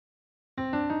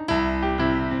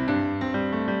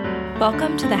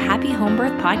Welcome to the Happy Home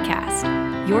Birth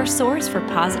Podcast, your source for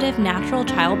positive natural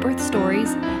childbirth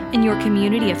stories and your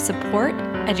community of support,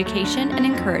 education, and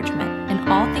encouragement in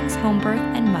all things home birth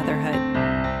and motherhood.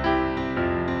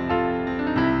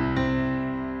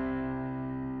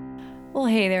 Well,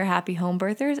 hey there, happy home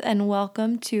birthers, and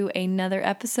welcome to another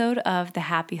episode of the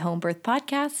Happy Home Birth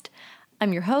Podcast.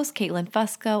 I'm your host, Caitlin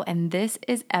Fusco, and this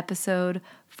is episode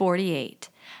 48.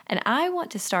 And I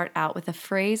want to start out with a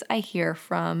phrase I hear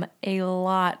from a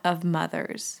lot of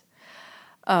mothers.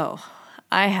 Oh,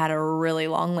 I had a really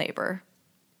long labor.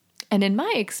 And in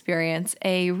my experience,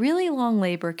 a really long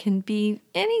labor can be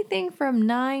anything from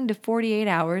 9 to 48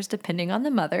 hours, depending on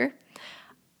the mother.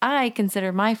 I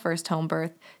consider my first home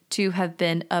birth to have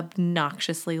been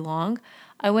obnoxiously long.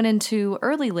 I went into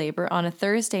early labor on a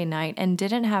Thursday night and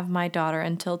didn't have my daughter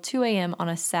until 2 a.m. on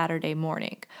a Saturday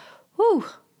morning. Whew,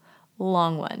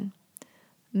 long one.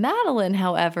 Madeline,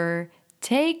 however,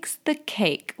 takes the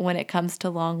cake when it comes to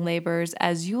long labors,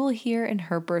 as you'll hear in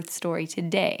her birth story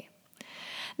today.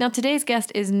 Now, today's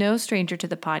guest is no stranger to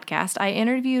the podcast. I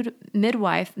interviewed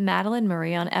midwife Madeline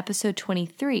Murray on episode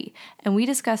 23, and we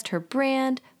discussed her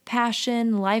brand,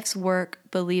 passion, life's work,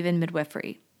 Believe in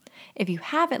Midwifery. If you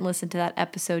haven't listened to that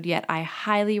episode yet, I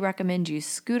highly recommend you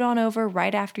scoot on over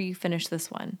right after you finish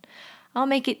this one. I'll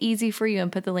make it easy for you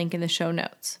and put the link in the show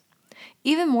notes.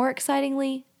 Even more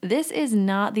excitingly, this is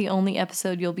not the only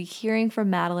episode you'll be hearing from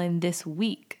Madeline this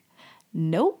week.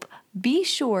 Nope. Be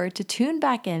sure to tune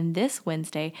back in this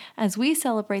Wednesday as we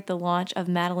celebrate the launch of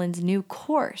Madeline's new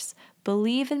course,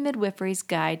 Believe in Midwifery's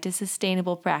Guide to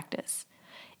Sustainable Practice.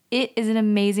 It is an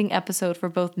amazing episode for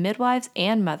both midwives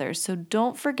and mothers, so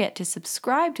don't forget to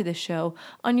subscribe to the show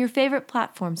on your favorite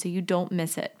platform so you don't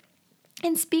miss it.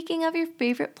 And speaking of your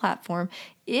favorite platform,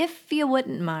 if you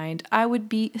wouldn't mind, I would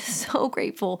be so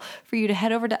grateful for you to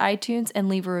head over to iTunes and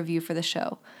leave a review for the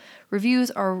show.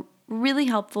 Reviews are really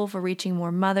helpful for reaching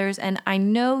more mothers, and I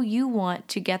know you want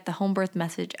to get the home birth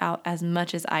message out as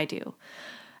much as I do.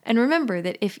 And remember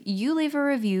that if you leave a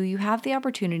review, you have the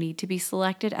opportunity to be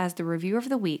selected as the reviewer of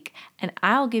the week, and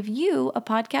I'll give you a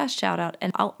podcast shout out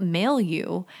and I'll mail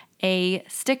you a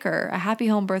sticker, a Happy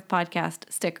Home Birth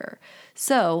Podcast sticker.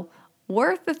 So,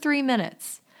 worth the 3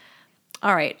 minutes.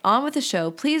 All right, on with the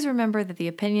show. Please remember that the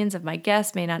opinions of my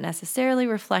guests may not necessarily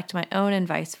reflect my own and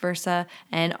vice versa.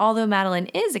 And although Madeline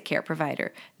is a care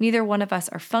provider, neither one of us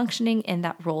are functioning in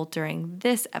that role during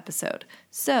this episode.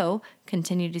 So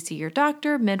continue to see your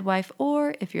doctor, midwife,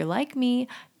 or if you're like me,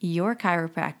 your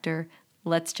chiropractor.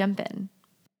 Let's jump in.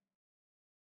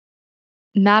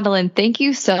 Madeline, thank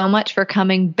you so much for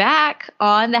coming back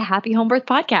on the Happy Home Birth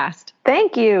Podcast.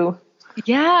 Thank you.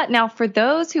 Yeah. Now, for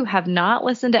those who have not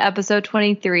listened to episode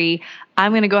 23,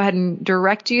 I'm going to go ahead and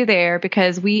direct you there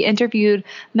because we interviewed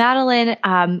Madeline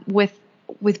with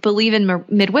Believe in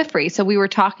Midwifery. So we were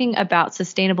talking about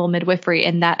sustainable midwifery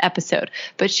in that episode,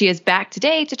 but she is back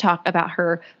today to talk about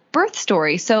her birth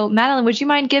story. So Madeline, would you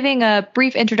mind giving a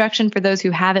brief introduction for those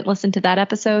who haven't listened to that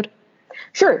episode?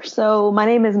 Sure. So my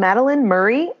name is Madeline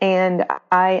Murray, and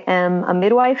I am a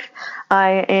midwife.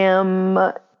 I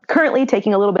am currently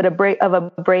taking a little bit of a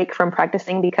break from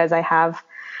practicing because I have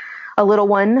a little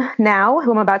one now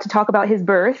who I'm about to talk about his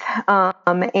birth. But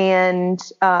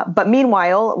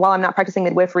meanwhile, while I'm not practicing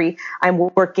midwifery, I'm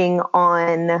working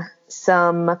on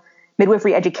some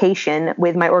midwifery education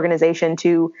with my organization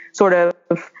to sort of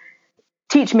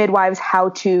teach midwives how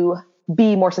to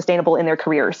be more sustainable in their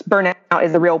careers. Burnout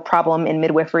is a real problem in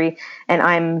midwifery, and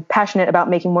I'm passionate about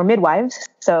making more midwives.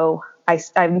 So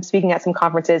I'm speaking at some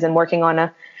conferences and working on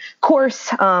a course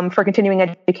for continuing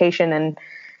education and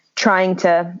trying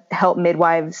to help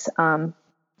midwives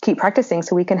keep practicing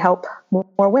so we can help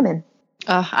more women.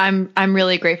 I'm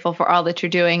really grateful for all that you're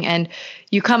doing, and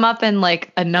you come up in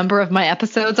like a number of my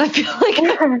episodes. I feel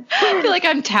like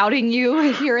I'm touting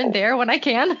you here and there when I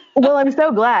can. Well, I'm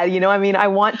so glad. I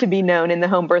want to be known in the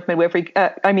home birth midwifery.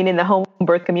 In the home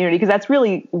birth community, because that's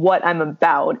really what I'm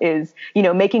about. Is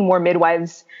making more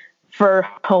midwives for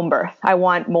home birth. I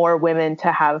want more women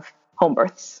to have home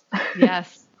births.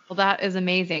 Yes. Well, that is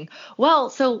amazing. Well,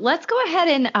 so let's go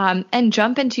ahead and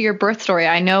jump into your birth story.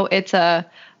 I know it's a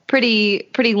pretty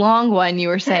long one, you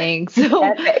were saying. So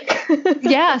epic.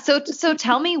 Yeah. So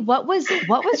tell me, what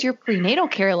was your prenatal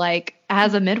care like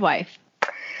as a midwife?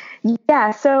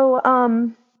 Yeah. So,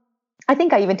 I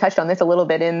think I even touched on this a little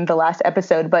bit in the last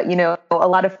episode, but a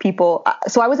lot of people,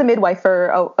 so I was a midwife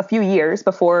for a few years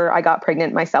before I got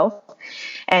pregnant myself.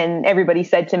 And everybody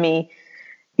said to me,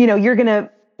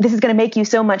 this is going to make you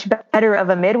so much better of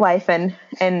a midwife. And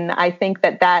I think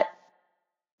that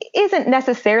isn't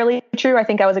necessarily true. I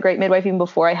think I was a great midwife even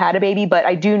before I had a baby, but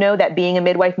I do know that being a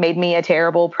midwife made me a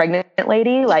terrible pregnant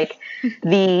lady. Like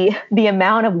the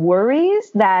amount of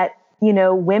worries that,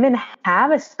 women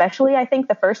have, especially I think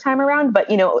the first time around, but,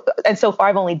 and so far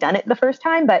I've only done it the first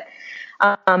time, but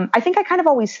I think I kind of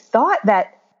always thought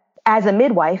that as a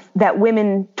midwife that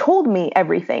women told me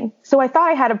everything. So I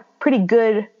thought I had a pretty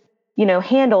good,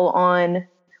 handle on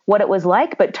what it was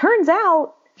like, but turns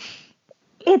out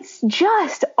it's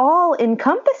just all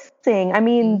encompassing. I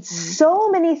mean, so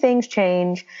many things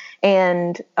change,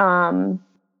 and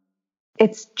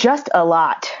it's just a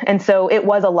lot. And so it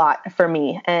was a lot for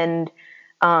me. And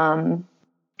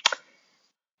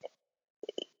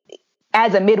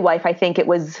as a midwife, I think it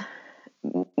was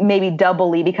maybe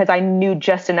doubly because I knew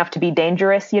just enough to be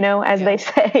dangerous, as they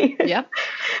say. Yep.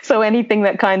 So anything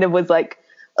that kind of was like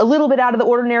a little bit out of the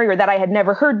ordinary or that I had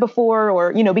never heard before,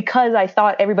 or, because I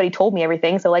thought everybody told me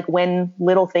everything. So like when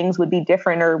little things would be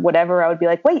different or whatever, I would be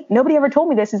like, wait, nobody ever told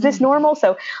me this. Is this normal?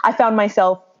 So I found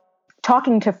myself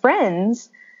talking to friends,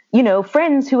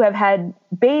 friends who have had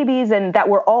babies and that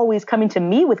were always coming to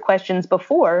me with questions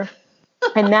before.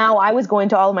 And now I was going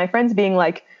to all of my friends being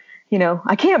like,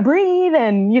 I can't breathe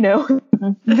and,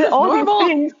 all these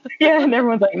things. Yeah. And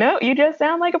everyone's like, no, you just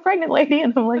sound like a pregnant lady.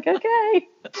 And I'm like, okay.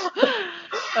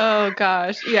 Oh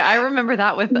gosh. Yeah. I remember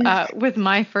that with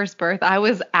my first birth. I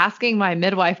was asking my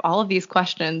midwife all of these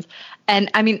questions,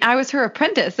 and I mean, I was her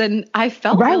apprentice and I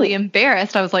felt really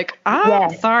embarrassed. I was like,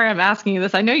 I'm sorry I'm asking you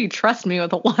this. I know you trust me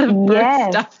with a lot of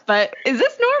birth stuff, but is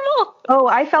this normal? Oh,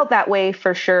 I felt that way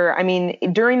for sure. I mean,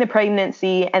 during the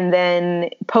pregnancy and then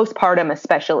postpartum,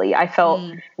 especially, I felt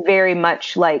very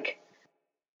much like,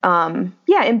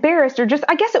 embarrassed, or just,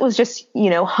 I guess it was just,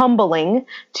 humbling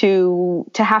to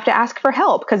have to ask for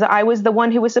help, because I was the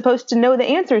one who was supposed to know the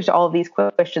answers to all of these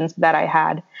questions that I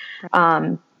had.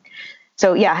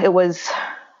 So yeah, it was,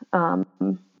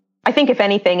 I think if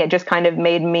anything, it just kind of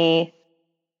made me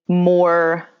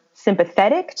more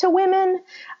sympathetic to women.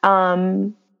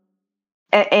 And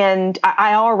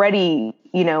I already,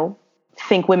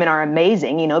 think women are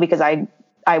amazing, because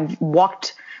I've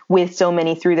walked with so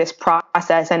many through this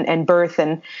process and birth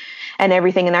and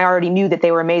everything. And I already knew that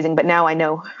they were amazing, but now I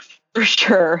know for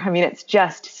sure. I mean, it's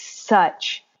just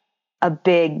such a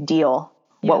big deal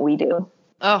what we do.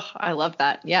 Oh, I love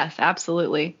that. Yes,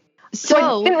 absolutely.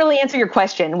 So I didn't really answer your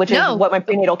question, which is what my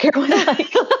prenatal care was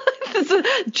like. This is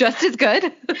just as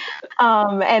good.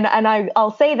 And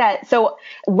I'll say that. So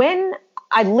when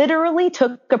I literally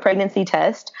took a pregnancy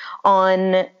test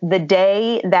on the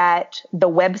day that the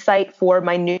website for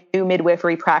my new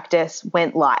midwifery practice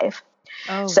went live.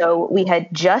 Oh. So we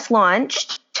had just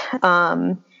launched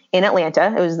in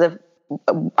Atlanta. It was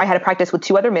I had a practice with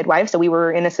 2 other midwives. So we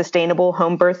were in a sustainable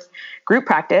home birth group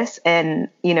practice. And,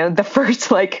 the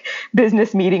first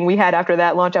business meeting we had after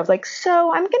that launch, I was like,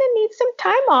 so I'm going to need some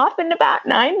time off in about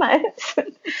 9 months.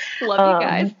 Love you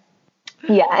guys.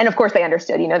 Yeah. And of course they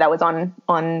understood, that was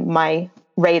on my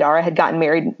radar. I had gotten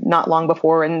married not long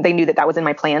before, and they knew that was in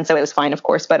my plan. So it was fine, of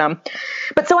course. But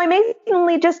so I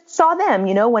mainly just saw them,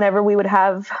 whenever we would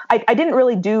have, I didn't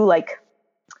really do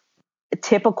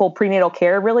typical prenatal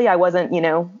care. Really. I wasn't,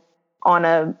 on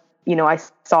a, I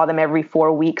saw them every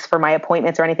 4 weeks for my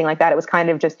appointments or anything like that. It was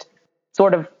kind of just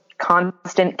sort of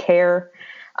constant care.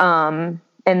 And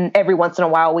every once in a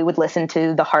while we would listen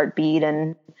to the heartbeat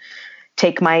and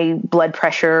take my blood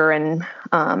pressure and,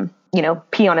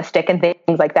 pee on a stick and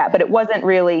things like that. But it wasn't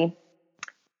really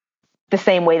the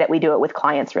same way that we do it with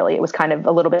clients, really. It was kind of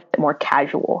a little bit more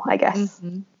casual, I guess.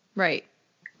 Mm-hmm. Right.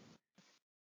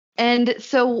 And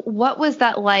so what was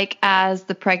that like as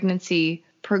the pregnancy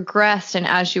progressed and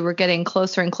as you were getting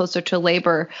closer and closer to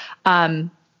labor?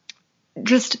 I'm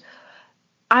just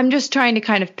trying to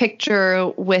kind of picture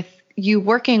with you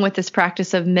working with this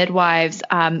practice of midwives,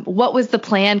 what was the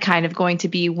plan kind of going to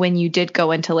be when you did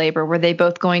go into labor? Were they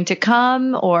both going to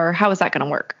come, or how was that going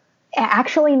to work?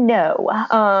 Actually, no.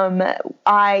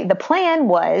 The plan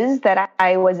was that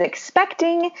I was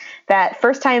expecting that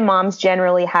first-time moms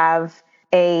generally have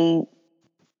a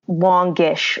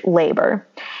longish labor,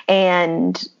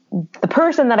 and the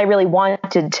person that I really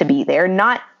wanted to be there,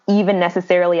 not even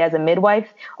necessarily as a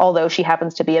midwife, although she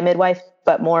happens to be a midwife,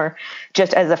 but more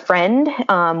just as a friend,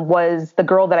 was the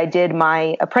girl that I did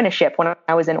my apprenticeship when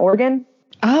I was in Oregon.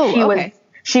 Oh,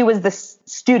 She was the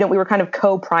student. We were kind of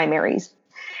co-primaries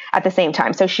at the same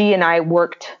time. So she and I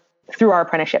worked through our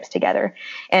apprenticeships together,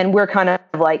 and we're kind of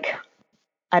like,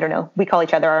 I don't know, we call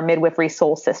each other our midwifery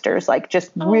soul sisters,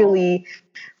 really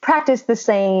practice the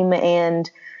same and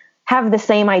have the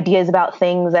same ideas about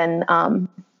things. And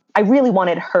I really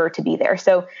wanted her to be there.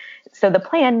 So the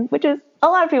plan, which is a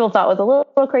lot of people thought was a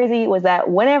little crazy was that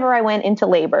whenever I went into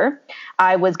labor,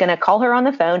 I was going to call her on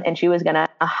the phone and she was going to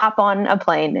hop on a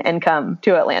plane and come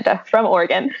to Atlanta from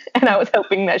Oregon. And I was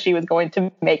hoping that she was going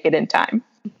to make it in time.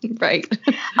 Right.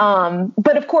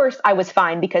 But of course I was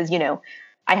fine because,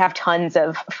 I have tons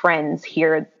of friends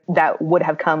here that would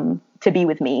have come to be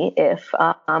with me if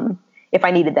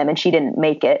I needed them, and she didn't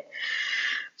make it.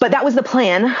 But that was the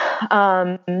plan.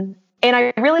 And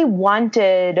I really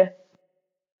wanted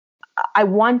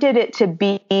it to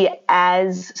be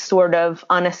as sort of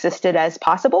unassisted as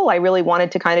possible. I really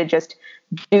wanted to kind of just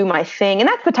do my thing. And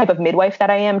that's the type of midwife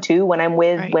that I am too. When I'm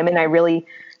with women, I really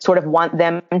sort of want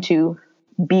them to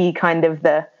be kind of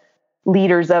the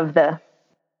leaders of the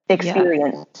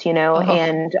experience,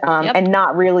 and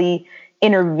not really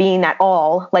intervene at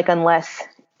all, like unless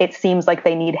it seems like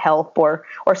they need help or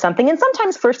something. And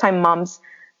sometimes first time moms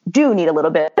do need a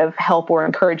little bit of help or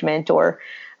encouragement or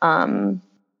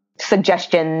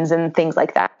suggestions and things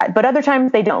like that. But other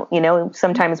times they don't,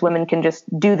 sometimes women can just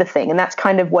do the thing. And that's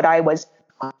kind of what I was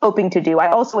hoping to do. I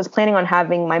also was planning on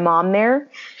having my mom there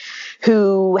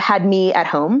who had me at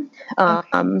home.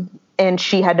 And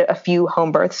she had a few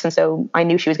home births. And so I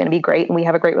knew she was going to be great. And we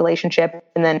have a great relationship.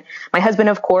 And then my husband,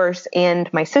 of course, and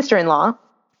my sister-in-law,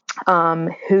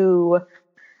 who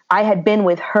I had been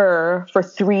with her for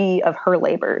 3 of her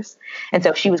labors. And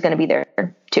so she was going to be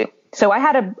there too. So I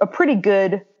had a pretty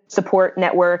good support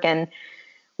network, and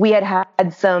we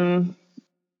had some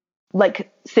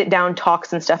like sit down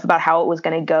talks and stuff about how it was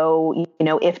going to go,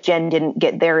 if Jen didn't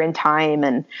get there in time.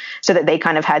 And so that they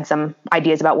kind of had some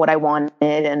ideas about what I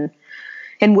wanted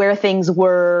and where things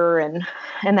were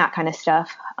and that kind of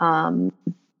stuff.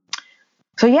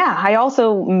 So yeah, I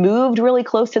also moved really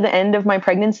close to the end of my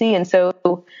pregnancy. And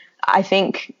so I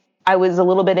think I was a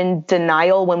little bit in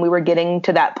denial when we were getting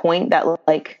to that point that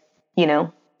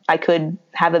I could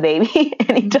have a baby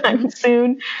anytime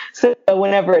soon. So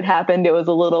whenever it happened, it was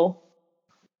a little,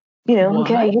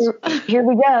 okay, here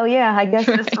we go. Yeah, I guess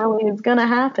this really is going to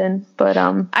happen. But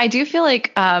I do feel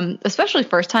like, especially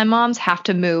first-time moms have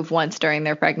to move once during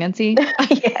their pregnancy.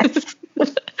 Yes.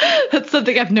 That's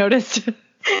something I've noticed.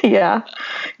 Yeah,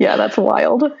 that's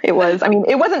wild. It was,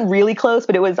 it wasn't really close,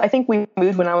 but it was, I think we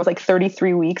moved when I was like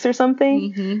 33 weeks or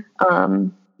something. Mm-hmm.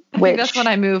 I think that's when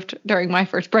I moved during my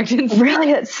first pregnancy.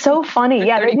 Really? It's so funny.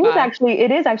 Yeah,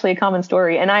 it is actually a common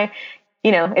story. And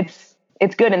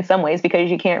it's good in some ways because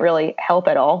you can't really help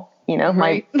at all.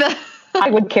 Right.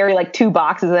 I would carry like 2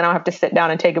 boxes and I'll have to sit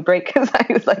down and take a break because I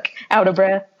was like out of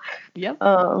breath. Yep.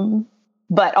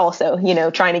 But also,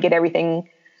 trying to get everything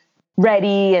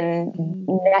ready and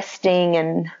nesting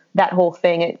and that whole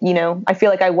thing. I feel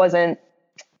like I wasn't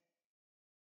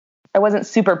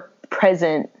super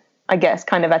present, I guess,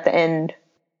 kind of at the end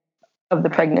of the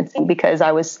pregnancy because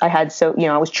I was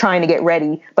trying to get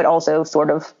ready, but also sort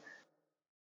of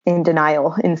in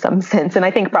denial in some sense. And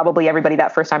I think probably everybody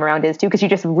that first time around is too, because you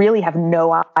just really have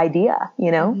no idea,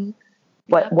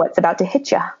 what's about to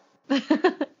hit you.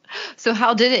 So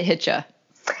how did it hit you?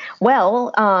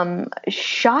 Well,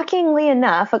 shockingly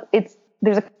enough,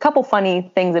 there's a couple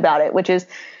funny things about it, which is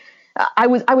I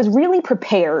was really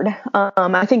prepared.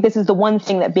 I think this is the one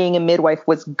thing that being a midwife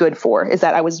was good for, is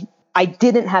that I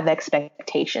didn't have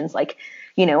expectations. Like,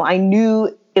 I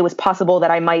knew it was possible that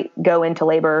I might go into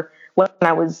labor when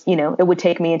I was, it would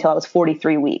take me until I was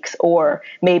 43 weeks, or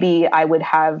maybe I would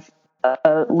have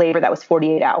a labor that was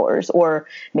 48 hours, or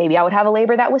maybe I would have a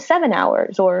labor that was 7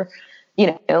 hours, or,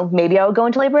 maybe I would go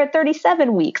into labor at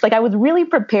 37 weeks. Like I was really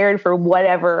prepared for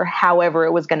however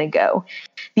it was going to go.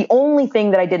 The only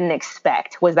thing that I didn't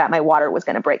expect was that my water was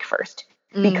going to break first,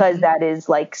 because that is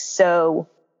like so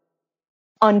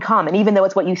uncommon, even though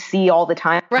it's what you see all the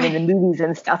time in the movies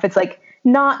and stuff. It's like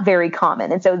not very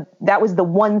common. And so that was the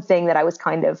one thing that I was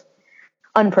kind of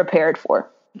unprepared for.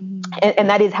 And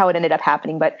that is how it ended up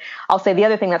happening. But I'll say the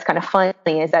other thing that's kind of funny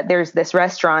is that there's this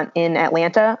restaurant in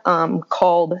Atlanta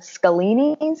called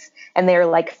Scalini's, and they're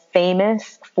like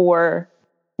famous for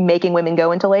making women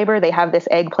go into labor. They have this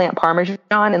eggplant parmesan,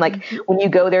 and like when you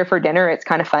go there for dinner, it's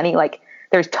kind of funny. Like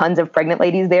there's tons of pregnant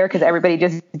ladies there because everybody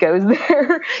just goes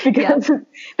there because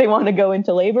they want to go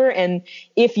into labor. And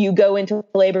if you go into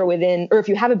labor or if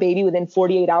you have a baby within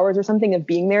 48 hours or something of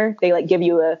being there, they like give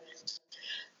you a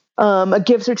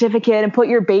gift certificate and put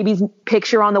your baby's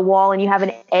picture on the wall, and you have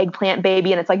an eggplant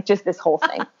baby, and it's like just this whole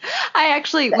thing. I'm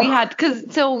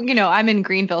in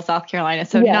Greenville, South Carolina,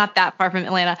 so not that far from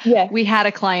Atlanta. Yeah. We had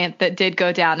a client that did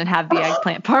go down and have the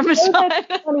eggplant parmesan.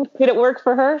 Did it work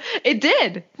for her? It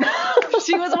did.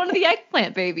 She was one of the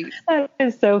eggplant babies. That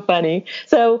is so funny.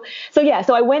 So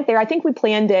I went there. I think we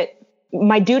planned it.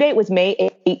 My due date was May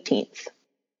 18th.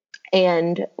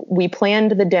 and we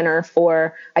planned the dinner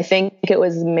for, I think it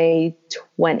was May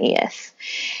 20th.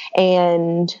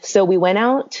 And so we went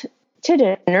out to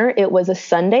dinner. It was a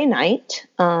Sunday night.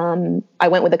 I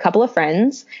went with a couple of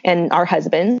friends and our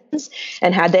husbands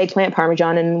and had the eggplant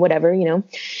parmesan and whatever, you know.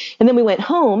 And then we went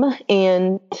home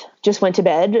and just went to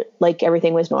bed like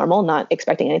everything was normal, not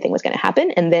expecting anything was going to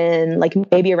happen. And then like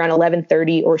maybe around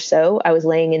 11:30 or so, I was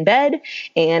laying in bed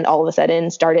and all of a sudden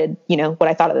started, you know, what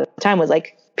I thought at the time was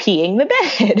like peeing the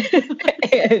bed.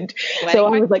 And so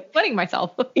I was like wetting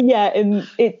myself. Yeah. And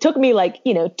it took me like,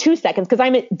 you know, 2 seconds because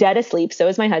I'm dead asleep. So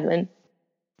is my husband.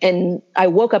 And I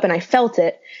woke up and I felt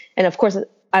it. And of course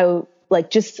I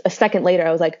like just a second later,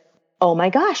 I was like, oh my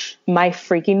gosh, my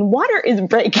freaking water is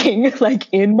breaking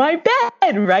like in my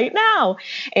bed right now.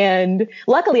 And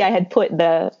luckily I had put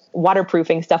the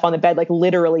waterproofing stuff on the bed, like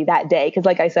literally that day. Cause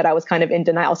like I said, I was kind of in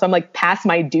denial. So I'm like past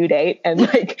my due date and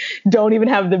like, don't even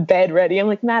have the bed ready. I'm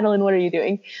like, Madeline, what are you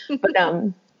doing? But,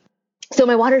 so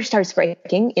my water starts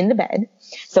breaking in the bed.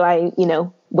 So I, you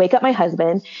know, wake up my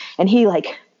husband and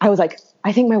I was like,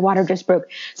 I think my water just broke.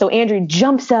 So Andrew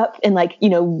jumps up and like, you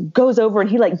know, goes over and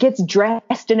he like gets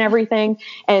dressed and everything.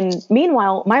 And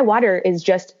meanwhile, my water is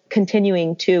just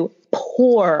continuing to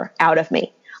pour out of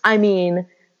me. I mean,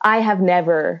 I have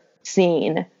never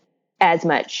seen as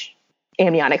much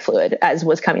amniotic fluid as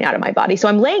was coming out of my body. So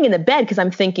I'm laying in the bed because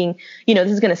I'm thinking, you know,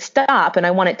 this is going to stop and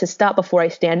I want it to stop before I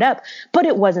stand up, but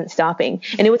it wasn't stopping.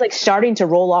 And it was like starting to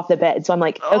roll off the bed. So I'm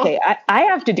like, okay, I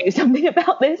have to do something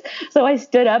about this. So I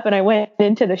stood up and I went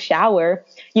into the shower,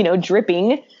 you know,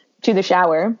 dripping to the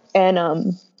shower.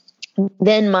 And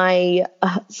then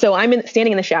so I'm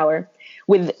standing in the shower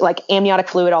with like amniotic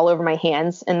fluid all over my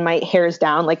hands and my hair's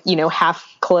down, like, you know,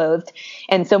 half clothed.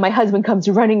 And so my husband comes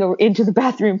running into the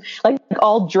bathroom, like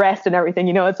all dressed and everything,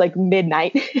 you know, it's like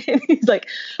midnight. And he's like,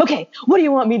 okay, what do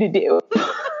you want me to do?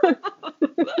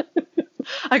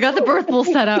 I got the birth pool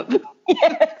set up.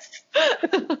 Yes.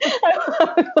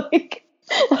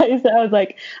 I was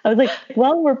like,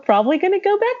 well, we're probably going to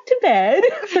go back to bed.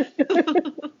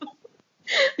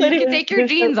 But you can take your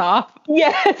jeans off.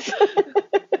 Yes.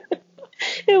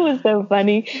 It was so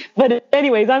funny. But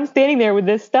anyways, I'm standing there with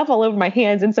this stuff all over my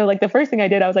hands. And so like the first thing I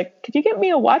did, I was like, could you get me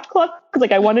a washcloth? Cause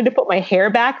like I wanted to put my hair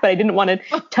back, but I didn't want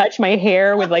to touch my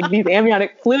hair with like these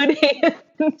amniotic fluid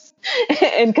hands.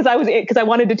 And cause I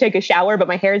wanted to take a shower, but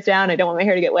my hair's down. I don't want my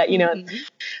hair to get wet, you know? Mm-hmm.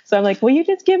 So I'm like, will you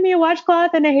just give me a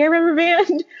washcloth and a hair rubber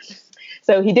band?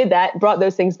 So he did that, brought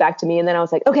those things back to me. And then I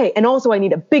was like, okay. And also I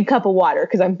need a big cup of water.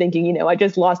 Cause I'm thinking, you know, I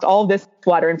just lost all of this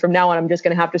water. And from now on, I'm just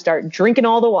going to have to start drinking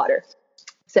all the water.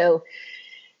 So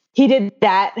he did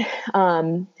that.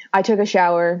 I took a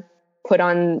shower, put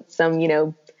on some, you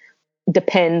know,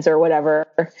 Depends or whatever,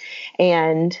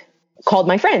 and called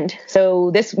my friend.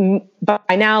 So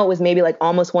by now it was maybe like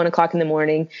almost 1:00 in the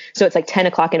morning. So it's like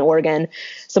 10:00 in Oregon.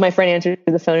 So my friend answered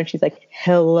the phone and she's like,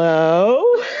 hello.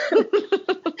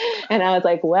 And I was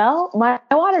like, well, my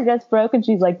water just broke. And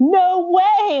she's like, no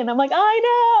way. And I'm like, I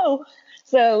know.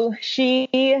 So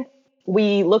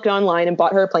we looked online and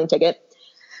bought her a plane ticket.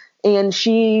 And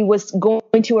she was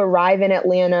going to arrive in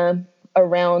Atlanta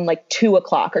around like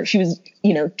 2:00, or she was,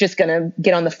 you know, just going to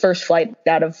get on the first flight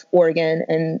out of Oregon,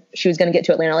 and she was going to get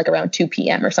to Atlanta like around 2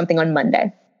 p.m. or something on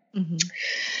Monday. Mm-hmm.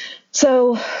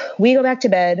 So we go back to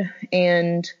bed,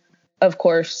 and of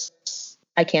course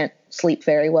I can't sleep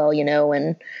very well, you know,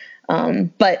 and,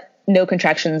 but no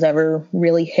contractions ever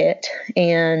really hit.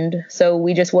 And so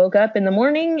we just woke up in the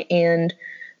morning and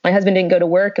my husband didn't go to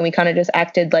work, and we kind of just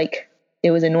acted like it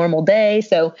was a normal day.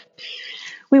 So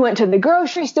we went to the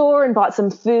grocery store and bought some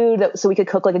food so we could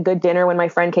cook like a good dinner when my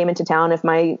friend came into town if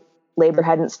my labor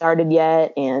hadn't started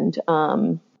yet, and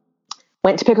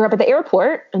went to pick her up at the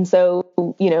airport. And so,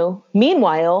 you know,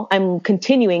 meanwhile, I'm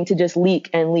continuing to just leak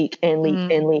and leak and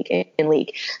leak and leak and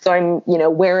leak. So I'm, you know,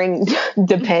 wearing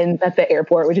Depends at the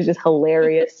airport, which is just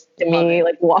hilarious to me,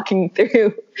 like walking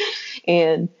through,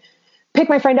 and pick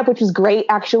my friend up, which was great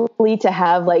actually to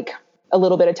have like a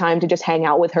little bit of time to just hang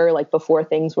out with her, like before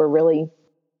things were really,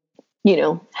 you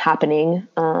know, happening.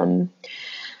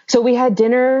 So we had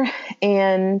dinner,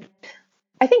 and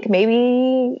I think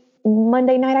maybe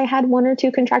Monday night I had 1 or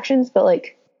 2 contractions, but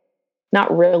like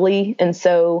not really. And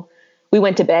so we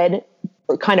went to bed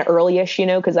kind of early-ish, you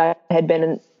know, cause I had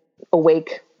been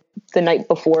awake the night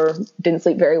before, didn't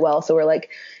sleep very well. So we're like,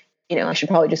 you know, I should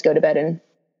probably just go to bed and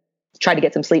try to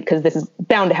get some sleep, cause this is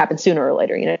bound to happen sooner or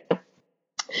later, you know?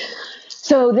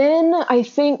 So then I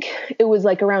think it was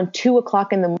like around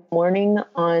 2:00 in the morning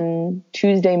on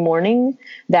Tuesday morning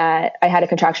that I had a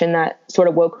contraction that sort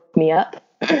of woke me up.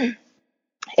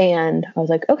 And I was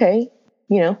like, okay,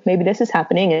 maybe this is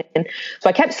happening. And so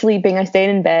I kept sleeping. I stayed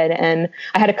in bed, and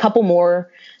I had a couple more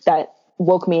that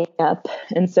woke me up.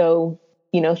 And so,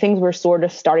 things were sort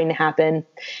of starting to happen.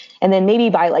 And then maybe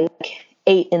by like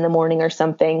 8 a.m. or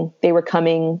something, they were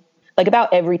coming like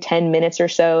about every 10 minutes or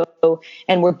so.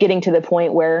 And we're getting to the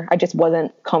point where I just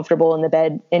wasn't comfortable in the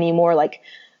bed anymore. Like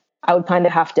I would kind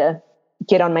of have to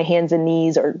get on my hands and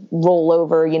knees or roll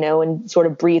over, and sort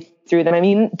of breathe through them. I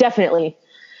mean, definitely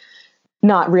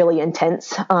not really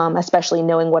intense, especially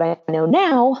knowing what I know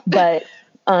now, but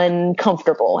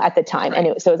uncomfortable at the time. Right.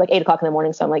 And so it was like 8 o'clock.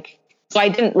 So I'm like, so I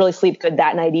didn't really sleep good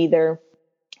that night either.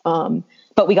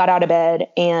 But we got out of bed,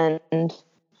 and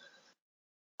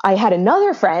I had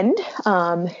another friend,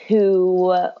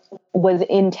 who was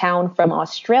in town from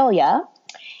Australia,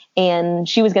 and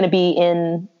she was going to be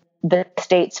in the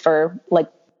States for like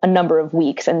a number of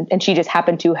weeks. And she just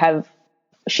happened to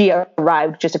she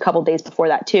arrived just a couple days before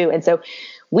that too. And so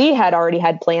we had already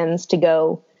had plans to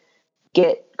go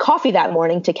get coffee that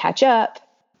morning to catch up.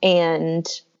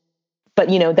 But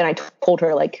then I told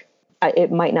her like,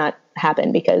 it might not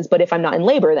happen but if I'm not in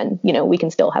labor, then, we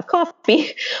can still have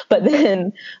coffee. But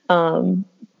then,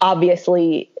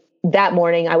 obviously that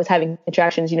morning I was having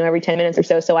contractions, every 10 minutes or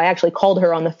so. So I actually called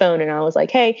her on the phone, and I was like,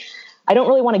 hey, I don't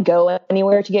really want to go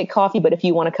anywhere to get coffee, but if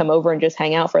you want to come over and just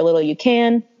hang out for a little, you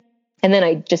can. And then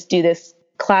I just do this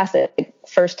classic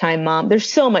first time mom. There's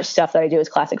so much stuff that I do as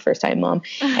classic first time mom.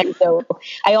 And so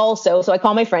I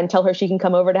call my friend, tell her she can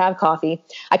come over to have coffee.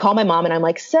 I call my mom, and I'm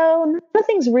like, so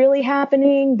nothing's really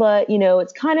happening, but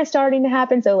it's kind of starting to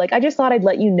happen. So like, I just thought I'd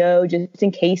let you know just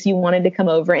in case you wanted to come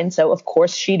over. And so of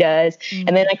course she does. Mm-hmm.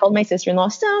 And then I called my sister-in-law.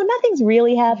 So nothing's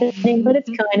really happening, but it's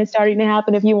kind of starting to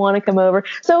happen if you want to come over.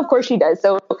 So of course she does.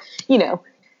 So,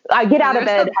 I get out of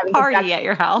bed. Having a party at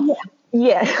your house.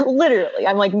 Yeah, literally.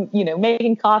 I'm like,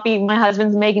 making coffee. My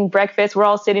husband's making breakfast. We're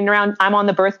all sitting around. I'm on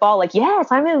the birth ball. Like, yes,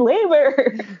 I'm in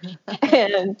labor.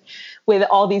 And with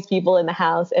all these people in the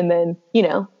house. And then,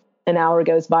 an hour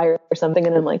goes by or something.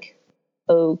 And I'm like,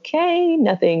 okay,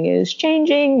 nothing is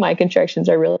changing. My contractions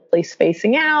are really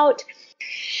spacing out.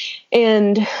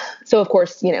 And so, of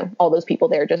course, all those people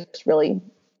there just really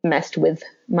messed with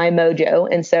my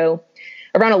mojo. And so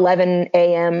around 11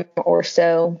 a.m. or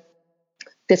so,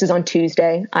 this is on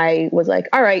Tuesday, I was like,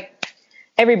 all right,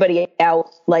 everybody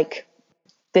out. Like,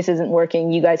 this isn't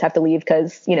working. You guys have to leave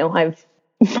because, my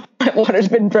water's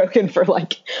been broken for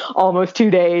like almost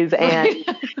 2 days, and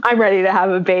I'm ready to have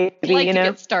a baby, to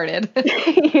get started.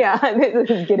 Yeah, this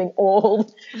is getting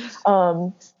old.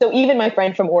 So even my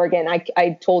friend from Oregon,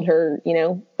 I told her,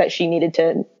 that she needed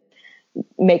to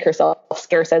make herself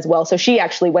scarce as well. So she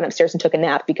actually went upstairs and took a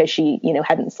nap because she,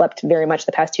 hadn't slept very much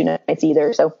the past 2 nights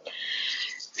either. So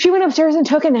she went upstairs and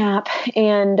took a nap,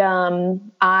 and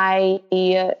I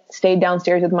stayed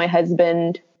downstairs with my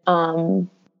husband, and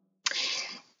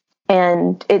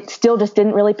it still just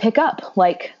didn't really pick up.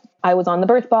 Like, I was on the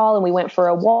birth ball, and we went for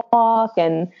a walk,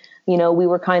 and we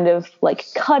were kind of like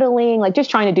cuddling, like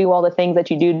just trying to do all the things that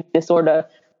you do to sort of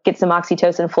get some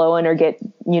oxytocin flowing or get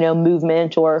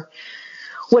movement or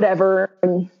whatever,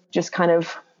 and just kind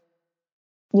of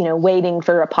waiting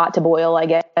for a pot to boil, I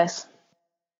guess.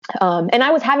 And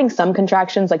I was having some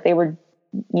contractions, like they were,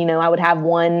 I would have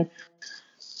one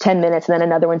 10 minutes and then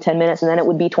another one 10 minutes, and then it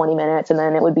would be 20 minutes, and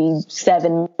then it would be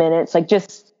 7 minutes. Like,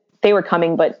 just, they were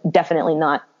coming, but definitely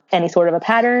not any sort of a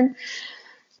pattern.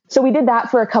 So we did that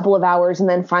for a couple of hours. And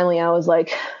then finally I was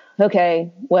like,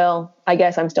 okay, well, I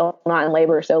guess I'm still not in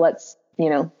labor. So let's,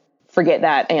 forget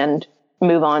that and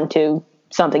move on to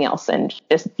something else and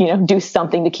just, do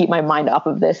something to keep my mind off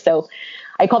of this. So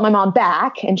I called my mom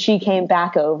back, and she came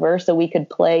back over so we could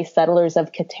play Settlers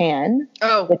of Catan.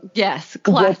 Oh, yes.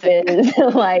 Classic. Which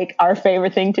is like our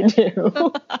favorite thing to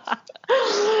do.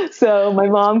 So my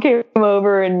mom came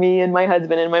over, and me and my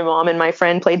husband and my mom and my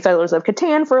friend played Settlers of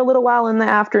Catan for a little while in the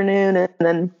afternoon, and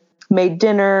then made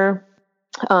dinner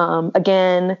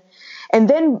again. And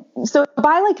then, so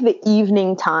by like the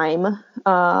evening time,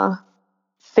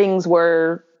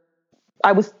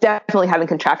 I was definitely having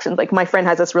contractions. Like, my friend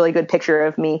has this really good picture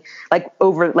of me, like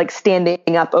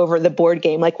standing up over the board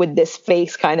game, like with this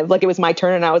face, kind of like it was my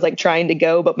turn and I was like trying to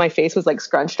go, but my face was like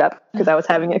scrunched up because I was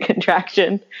having a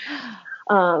contraction.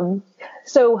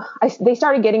 So they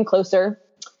started getting closer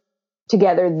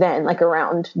together then, like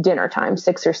around dinner time,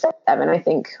 6 or 7, I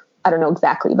think. I don't know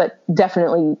exactly, but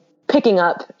definitely picking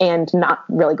up and not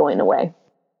really going away.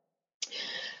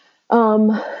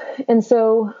 And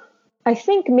so I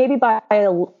think maybe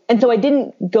and so I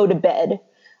didn't go to bed,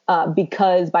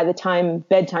 because by the time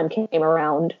bedtime came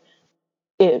around,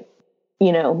 it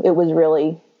was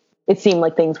really, it seemed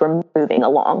like things were moving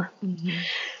along. Mm-hmm.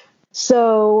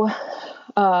 So,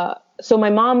 so my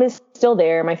mom is still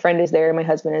there. My friend is there. My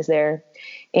husband is there.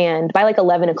 And by like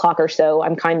 11 o'clock or so,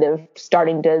 I'm kind of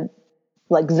starting to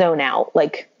like zone out,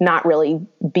 like not really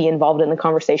be involved in the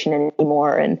conversation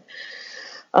anymore.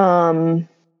 And,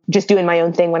 just doing my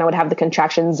own thing when I would have the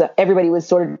contractions. Everybody was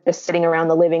sort of just sitting around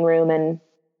the living room. And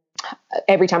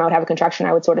every time I would have a contraction,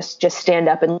 I would sort of just stand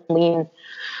up and lean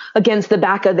against the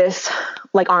back of this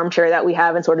like armchair that we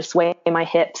have and sort of sway my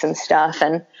hips and stuff.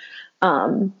 And,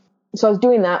 so I was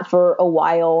doing that for a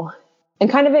while and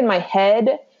kind of in my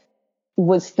head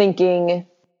was thinking,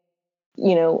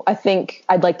 you know, I think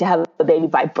I'd like to have a baby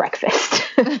by breakfast.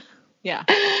 Yeah.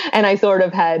 And I sort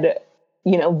of had,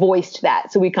 you know, voiced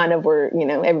that. So we kind of were, you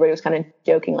know, everybody was kind of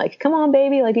joking, like, come on,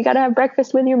 baby, like you got to have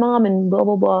breakfast with your mom and blah,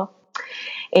 blah, blah.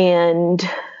 And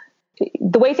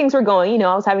the way things were going, you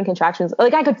know, I was having contractions.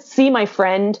 Like I could see my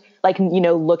friend, like, you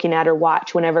know, looking at her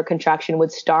watch whenever contraction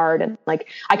would start. And like,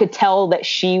 I could tell that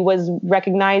she was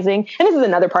recognizing. And this is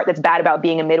another part that's bad about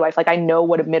being a midwife. Like I know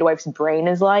what a midwife's brain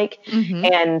is like. Mm-hmm.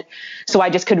 And so I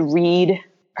just could read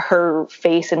her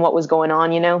face and what was going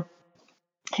on, you know?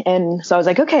 And so I was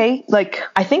like, okay, like,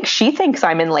 I think she thinks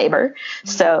I'm in labor.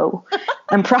 So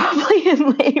I'm probably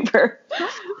in labor.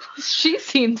 She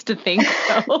seems to think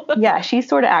so. Yeah. She's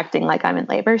sort of acting like I'm in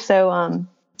labor. So,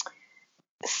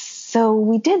 so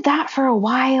we did that for a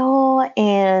while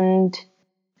and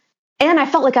I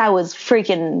felt like I was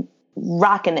freaking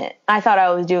rocking it. I thought I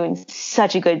was doing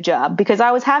such a good job because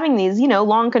I was having these, you know,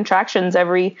 long contractions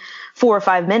every 4 or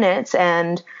 5 minutes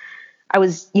and I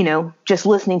was, you know, just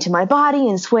listening to my body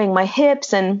and swaying my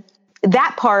hips. And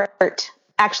that part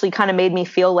actually kind of made me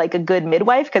feel like a good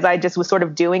midwife because I just was sort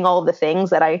of doing all of the things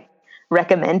that I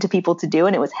recommend to people to do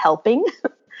and it was helping.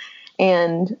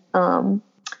 And,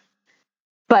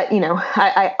 but, you know,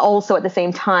 I also at the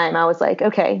same time, I was like,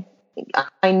 okay,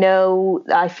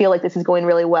 I feel like this is going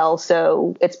really well.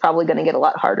 So it's probably going to get a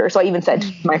lot harder. So I even said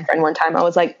to my friend one time, I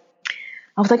was like,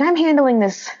 I'm handling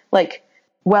this like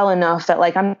well enough that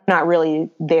like, I'm not really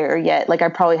there yet. Like I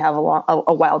probably have a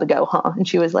while to go, huh? And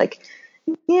she was like,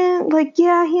 yeah,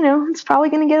 you know, it's probably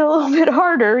going to get a little bit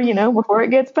harder, you know, before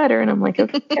it gets better. And I'm like,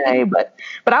 okay, but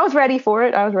I was ready for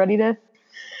it. I was ready to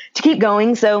keep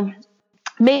going. So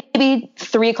maybe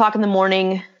 3 o'clock in the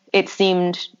morning, it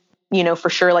seemed, you know,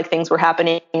 for sure, like things were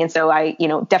happening. And so I, you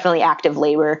know, definitely active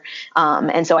labor.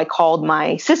 And so I called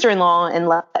my sister-in-law and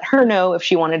let her know if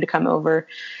she wanted to come over.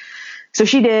 So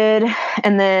she did.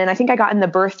 And then I think I got in the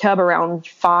birth tub around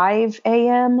 5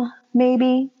 a.m.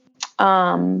 maybe.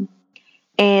 And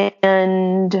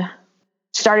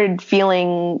started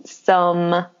feeling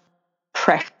some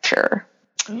pressure.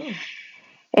 Ooh.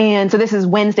 And so this is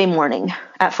Wednesday morning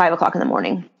at 5 o'clock in the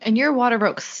morning. And your water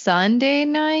broke Sunday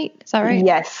night? Is that right?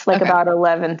 Yes. Like about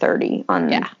 11:30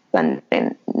 on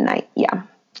Sunday night. Yeah.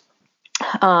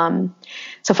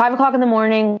 So 5 o'clock in the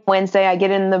morning, Wednesday, I get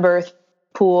in the birth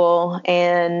pool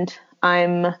and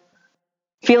I'm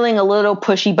feeling a little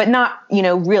pushy, but not, you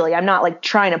know, really, I'm not like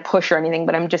trying to push or anything,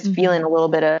 but I'm just feeling a little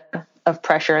bit of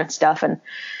pressure and stuff. And,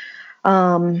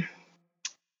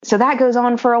 so that goes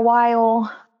on for a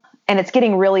while and it's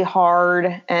getting really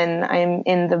hard and I'm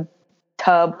in the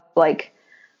tub, like,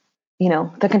 you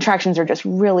know, the contractions are just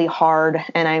really hard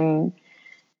and I'm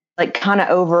like kind of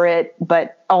over it,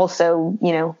 but also,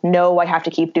 you know, I have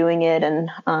to keep doing it. And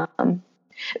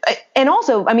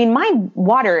also, I mean, my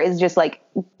water is just like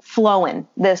flowing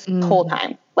this whole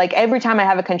time. Like every time I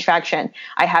have a contraction,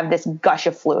 I have this gush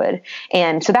of fluid.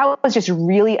 And so that was just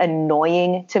really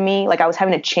annoying to me. Like I was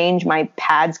having to change my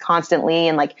pads constantly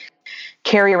and like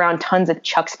carry around tons of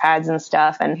Chucks pads and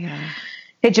stuff. And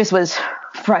it just was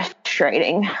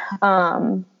frustrating.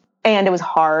 And it was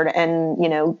hard. And, you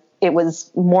know, it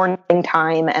was morning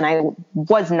time and I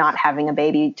was not having a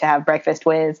baby to have breakfast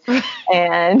with.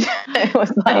 And it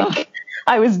was like,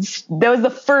 that was the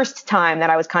first time that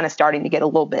I was kind of starting to get a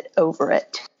little bit over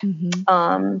it.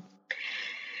 And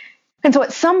so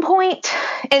at some point,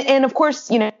 and of course,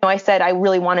 you know, I said I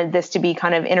really wanted this to be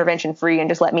kind of intervention free and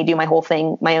just let me do my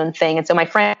own thing. And so my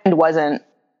friend wasn't,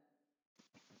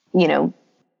 you know,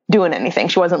 doing anything.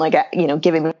 She wasn't like, you know,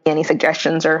 giving me any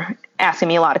suggestions or asking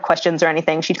me a lot of questions or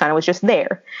anything. She kind of was just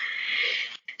there.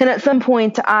 And at some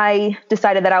point I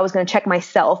decided that I was going to check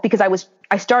myself because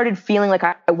I started feeling like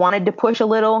I wanted to push a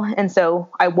little. And so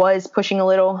I was pushing a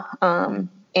little,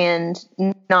 and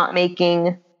not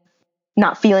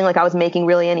feeling like I was making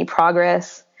really any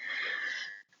progress.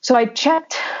 So I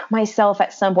checked myself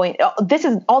at some point. This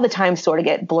is all the times sort of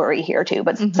get blurry here too,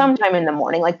 but sometime in the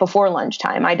morning, like before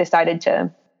lunchtime, I decided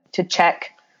to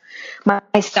check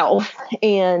myself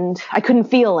and I couldn't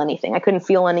feel anything. I couldn't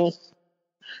feel any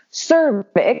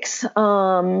cervix.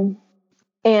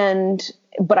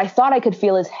 But I thought I could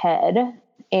feel his head.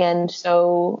 And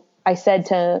so I said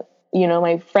to,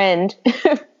 my friend,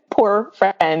 poor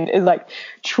friend, is like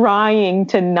trying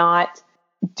to not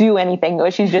do anything.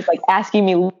 She's just like asking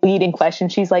me leading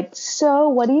questions. She's like, so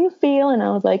what do you feel? And I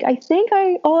was like, I think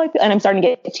and I'm starting to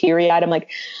get teary eyed. I'm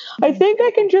like, I think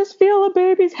I can just feel a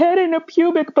baby's head and a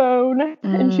pubic bone.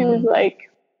 And she's like,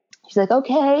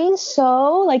 okay,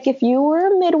 so like if you were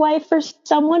a midwife for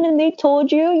someone and they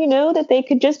told you, that they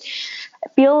could just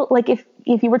feel like if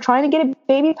you were trying to get a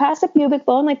baby past a pubic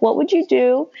bone, like what would you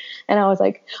do? And I was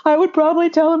like, I would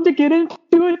probably tell him to get into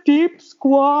a deep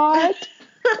squat.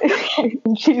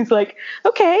 And she's like,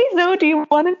 okay, so do you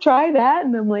want to try that?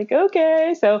 And I'm like,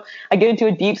 okay. So I get into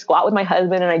a deep squat with my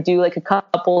husband and I do like a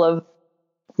couple of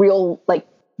real, like,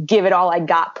 give it all I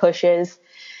got pushes.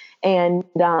 And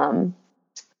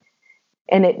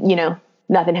it,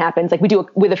 nothing happens. Like we do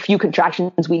with a few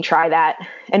contractions, we try that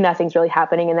and nothing's really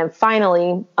happening. And then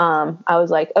finally, I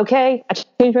was like, okay, I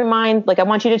changed my mind. Like, I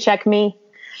want you to check me.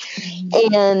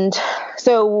 And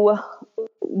so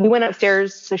we went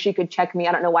upstairs so she could check me.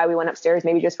 I don't know why we went upstairs,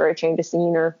 maybe just for a change of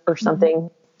scene or something.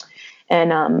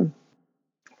 And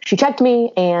she checked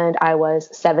me and I was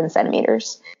 7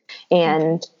 centimeters.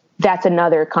 And that's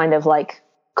another kind of like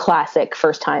classic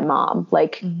first time mom,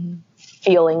 like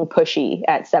feeling pushy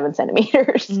at 7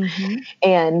 centimeters.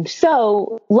 And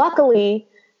so luckily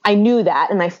I knew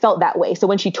that and I felt that way. So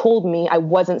when she told me, I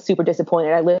wasn't super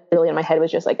disappointed. I literally in my head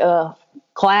was just like,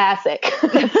 classic.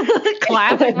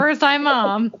 Classic first time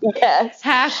mom. Yes.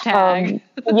 Hashtag.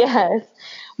 Yes.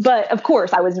 But of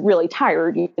course I was really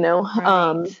tired,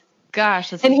 Right. Gosh,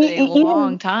 that's a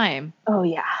long time. Oh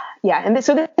yeah. Yeah. And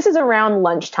so this is around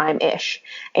lunchtime ish.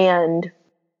 And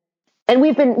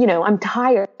we've been, I'm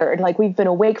tired. Like we've been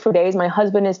awake for days. My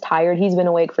husband is tired. He's been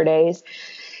awake for days.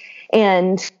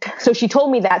 And so she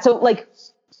told me that. So like,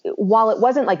 while it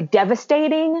wasn't like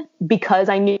devastating because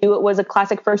I knew it was a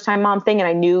classic first time mom thing. And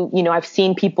I knew, I've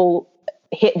seen people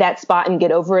hit that spot and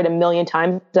get over it a million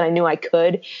times and I knew I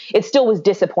could, it still was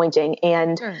disappointing.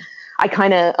 And I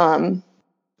kind of,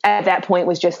 at that point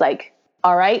was just like,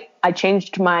 all right, I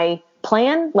changed my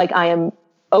plan. Like I am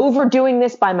overdoing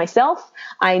this by myself.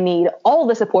 I need all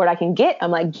the support I can get.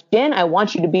 I'm like, Jen, I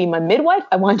want you to be my midwife.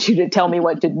 I want you to tell me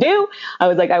what to do. I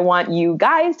was like, I want you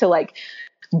guys to like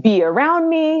be around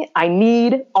me. I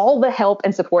need all the help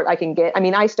and support I can get. I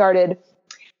mean, I started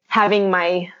having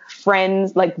my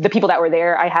friends, like the people that were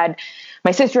there. I had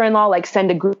my sister-in-law like send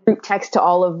a group text to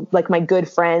all of like my good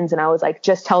friends. And I was like,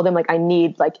 just tell them like I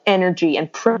need like energy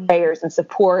and prayers and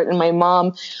support. And my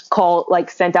mom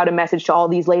sent out a message to all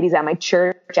these ladies at my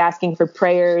church asking for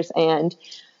prayers. And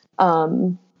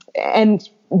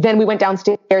then we went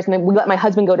downstairs and then we let my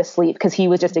husband go to sleep because he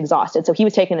was just exhausted. So he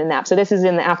was taking a nap. So this is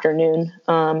in the afternoon.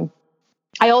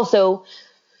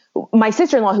 My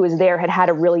sister-in-law who was there had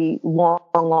a really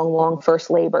long first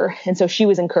labor. And so she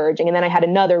was encouraging. And then I had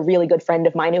another really good friend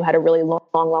of mine who had a really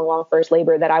long first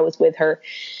labor that I was with her.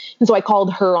 And so I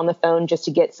called her on the phone just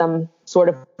to get some sort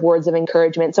of words of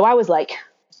encouragement. So I was like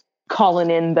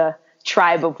calling in the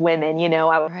tribe of women,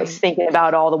 I was thinking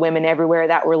about all the women everywhere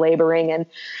that were laboring.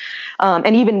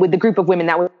 And even with the group of women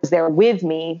that was there with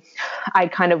me, I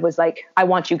kind of was like, I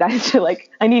want you guys to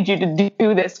I need you to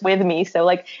do this with me. So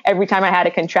like every time I had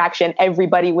a contraction,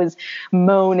 everybody was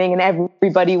moaning and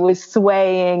everybody was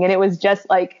swaying. And it was just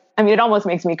like, I mean, it almost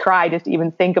makes me cry just to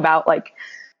even think about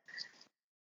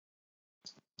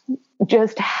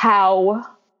just how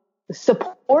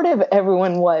supportive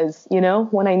everyone was,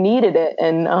 when I needed it.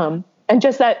 And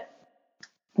just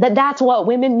that's what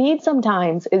women need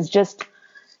sometimes is just,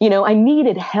 I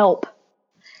needed help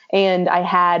and I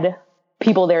had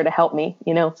people there to help me,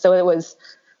 so it was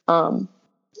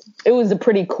a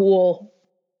pretty cool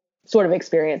sort of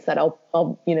experience that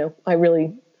I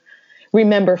really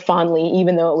remember fondly,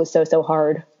 even though it was so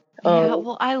hard. Yeah.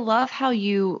 Well, I love how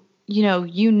you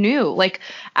knew, like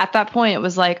at that point it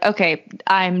was like, okay,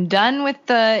 I'm done with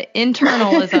the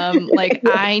internalism. Like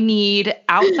I need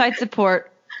outside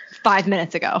support 5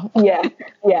 minutes ago. Yeah.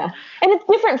 And it's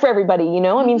different for everybody,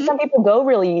 I mean, some people go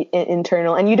really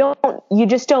internal and you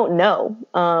just don't know,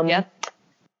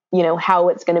 how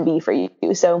it's going to be for you.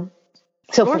 So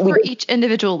or for each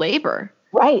individual labor.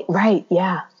 Right.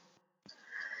 Yeah.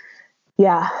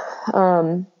 Yeah.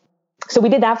 So we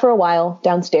did that for a while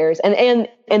downstairs and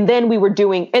then we were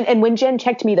doing, and when Jen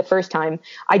checked me the first time,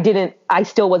 I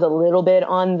still was a little bit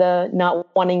on the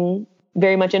not wanting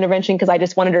very much intervention because I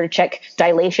just wanted her to check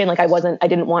dilation. Like I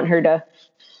didn't want her to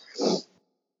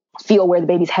feel where the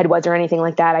baby's head was or anything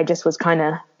like that. I just was kind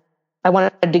of I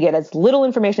wanted to get as little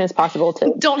information as possible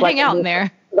to don't hang out in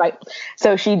there. Right.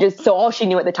 So so all she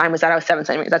knew at the time was that I was 7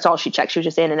 centimeters. That's all she checked. She was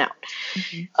just in and out.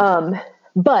 Mm-hmm.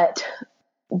 But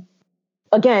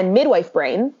again, midwife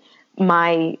brain,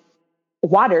 my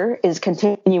water is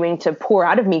continuing to pour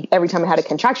out of me every time I had a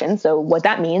contraction. So what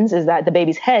that means is that the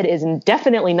baby's head is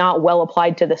definitely not well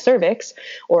applied to the cervix,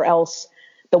 or else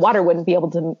the water wouldn't be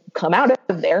able to come out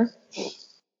of there.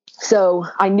 So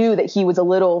I knew that he was a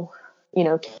little,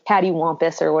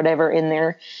 cattywampus or whatever in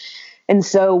there. And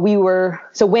so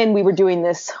when we were doing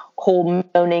this whole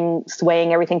moaning,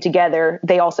 swaying everything together,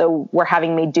 they also were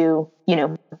having me do,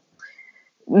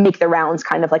 make the rounds,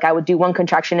 kind of like I would do one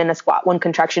contraction in a squat, one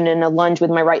contraction in a lunge with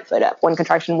my right foot up, one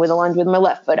contraction with a lunge with my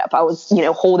left foot up. I was,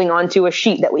 holding on to a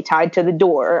sheet that we tied to the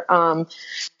door,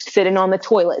 sitting on the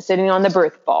toilet, sitting on the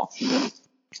birth ball,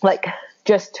 like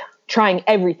just trying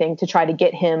everything to try to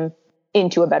get him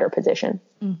into a better position.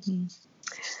 Mm-hmm.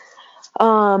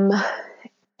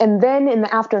 And then in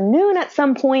the afternoon, at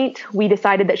some point, we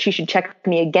decided that she should check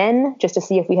me again just to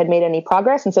see if we had made any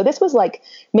progress. And so this was like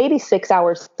maybe 6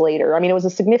 hours later. I mean, it was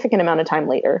a significant amount of time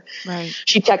later. Right.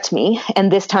 She checked me,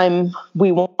 and this time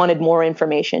we wanted more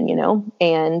information,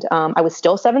 and I was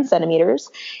still 7 centimeters,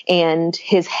 and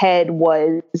his head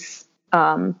was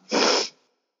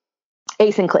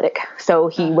asynclitic. So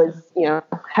he was,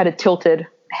 had a tilted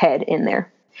head in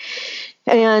there.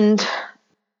 And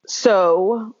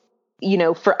so,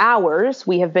 for hours,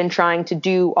 we have been trying to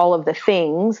do all of the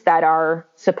things that are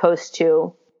supposed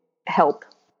to help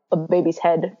a baby's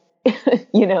head,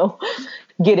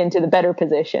 get into the better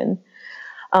position.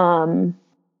 And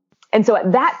so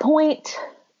at that point,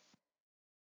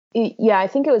 I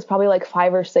think it was probably like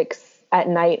 5 or 6 at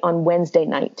night on Wednesday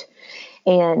night.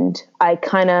 And I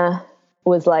kind of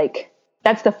was like,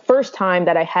 that's the first time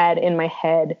that I had in my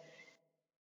head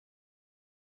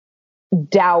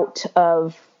doubt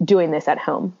of doing this at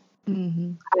home.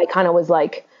 Mm-hmm. I kind of was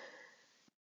like,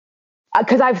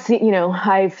 because I've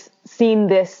seen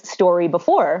this story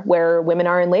before where women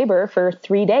are in labor for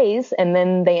 3 days and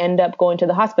then they end up going to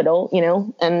the hospital,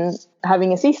 and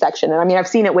having a C-section. And I mean, I've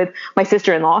seen it with my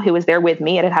sister-in-law who was there with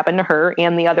me. It had happened to her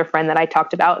and the other friend that I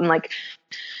talked about. And like,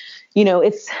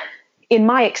 it's in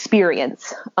my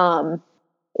experience,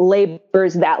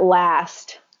 labors that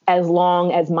last as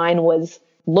long as mine was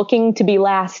looking to be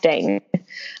lasting,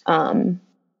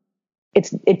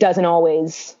 it doesn't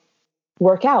always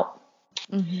work out.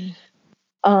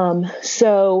 Mm-hmm.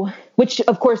 So, which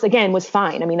of course, again, was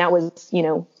fine. I mean, that was,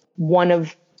 one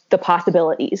of the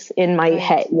possibilities in my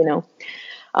head,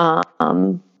 but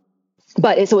so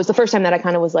it was the first time that I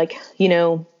kind of was like,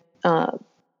 but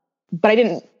I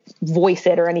didn't voice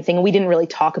it or anything. And we didn't really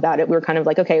talk about it. We were kind of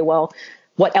like, okay, well,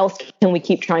 what else can we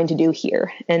keep trying to do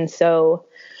here? And so,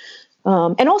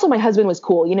 and also my husband was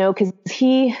cool, cause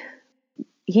he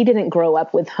didn't grow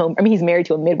up with home. I mean, he's married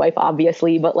to a midwife,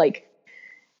 obviously, but like,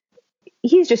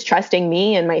 he's just trusting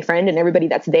me and my friend and everybody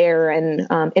that's there.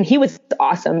 And he was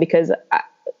awesome because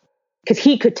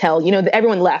he could tell,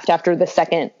 everyone left after the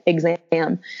second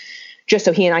exam, just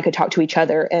so he and I could talk to each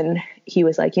other. And he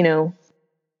was like,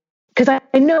 cause I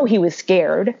know he was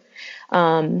scared.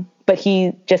 But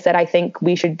he just said, I think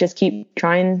we should just keep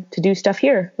trying to do stuff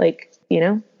here. Like,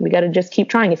 we got to just keep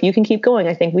trying. If you can keep going,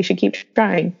 I think we should keep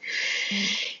trying.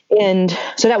 And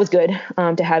so that was good,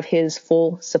 to have his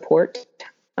full support.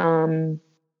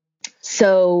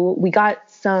 So we got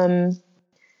I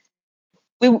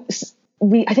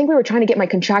think we were trying to get my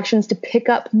contractions to pick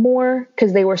up more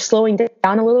because they were slowing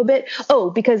down a little bit. Oh,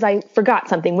 because I forgot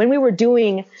something. When we were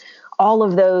doing all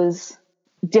of those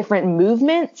different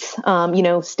movements,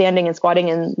 standing and squatting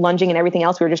and lunging and everything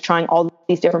else, we were just trying all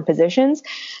these different positions.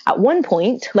 At one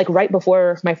point, like right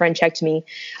before my friend checked me,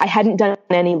 I hadn't done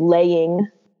any laying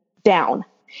down.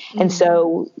 Mm-hmm. And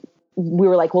so we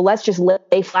were like, well, let's just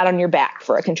lay flat on your back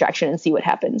for a contraction and see what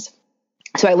happens.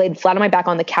 So I laid flat on my back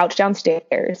on the couch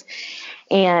downstairs,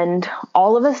 and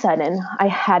all of a sudden I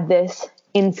had this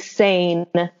insane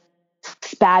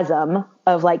spasm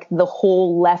of like the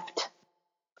whole left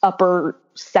upper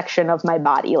section of my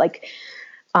body, like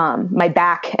my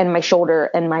back and my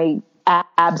shoulder and my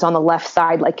abs on the left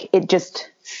side. Like it just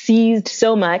seized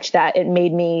so much that it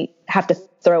made me have to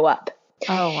throw up.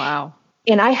 Oh, wow.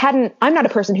 And I'm not a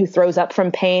person who throws up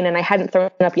from pain, and I hadn't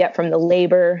thrown up yet from the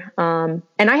labor. And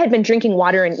I had been drinking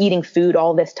water and eating food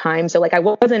all this time. So like I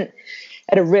wasn't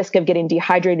at a risk of getting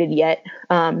dehydrated yet.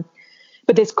 But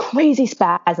this crazy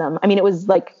spasm, I mean, it was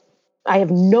like, I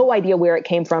have no idea where it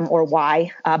came from or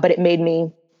why, but it made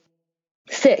me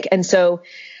sick. And so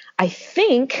I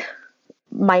think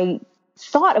my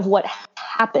thought of what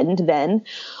happened then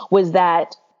was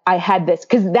that I had this,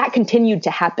 because that continued to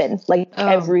happen, like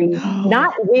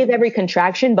not with every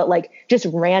contraction, but like just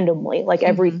randomly, like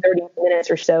every 30 minutes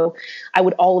or so, I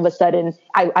would all of a sudden,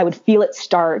 I would feel it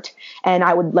start, and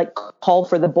I would like call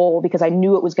for the bowl because I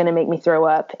knew it was going to make me throw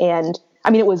up. And I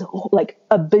mean, it was like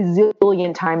a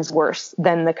bazillion times worse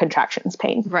than the contractions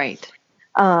pain. Right.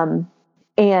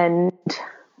 And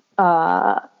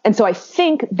so I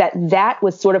think that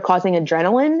was sort of causing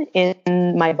adrenaline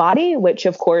in my body, which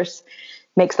of course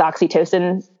makes the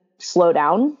oxytocin slow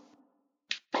down.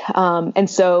 And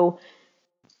so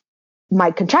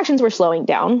my contractions were slowing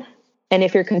down. And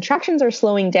if your contractions are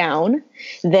slowing down,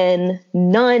 then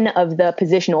none of the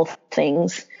positional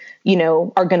things,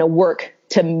 are going to work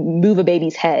to move a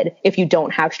baby's head if you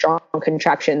don't have strong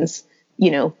contractions,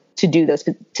 to do those,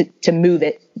 to move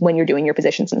it when you're doing your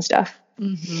positions and stuff.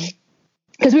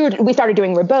 Because we started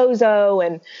doing rebozo,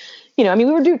 and we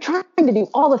were trying to do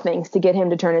all the things to get him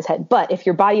to turn his head. But if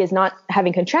your body is not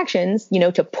having contractions,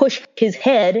 to push his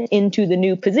head into the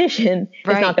new position,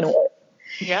 it's not going to work.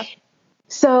 Yeah.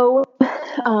 So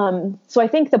I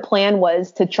think the plan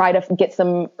was to try to get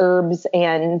some herbs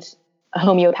and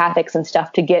homeopathics and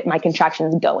stuff to get my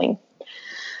contractions going.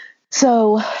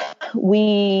 So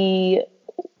we,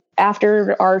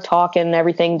 after our talk and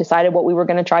everything, decided what we were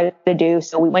going to try to do.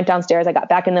 So we went downstairs. I got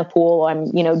back in the pool.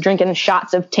 I'm, drinking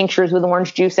shots of tinctures with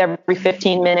orange juice every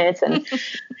 15 minutes and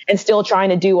still trying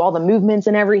to do all the movements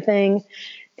and everything.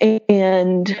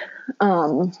 And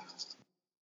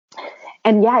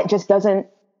yeah, it just doesn't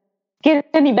get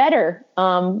any better.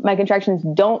 My contractions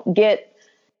don't get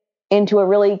into a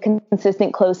really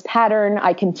consistent close pattern.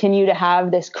 I continue to have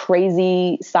this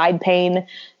crazy side pain,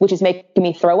 which is making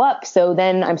me throw up. So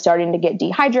then I'm starting to get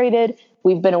dehydrated.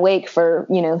 We've been awake for,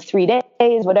 3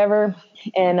 days, whatever.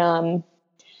 And,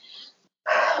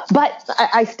 but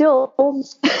I still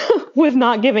was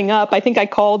not giving up. I think I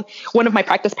called one of my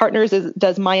practice partners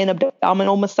does Mayan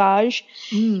abdominal massage.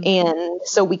 And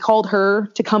so we called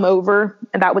her to come over,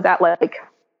 and that was at like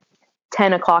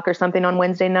 10 o'clock or something on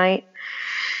Wednesday night.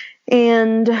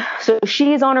 And so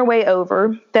she's on her way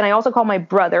over. Then I also call my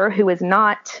brother, who is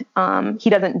not, he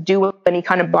doesn't do any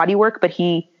kind of body work, but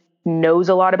he knows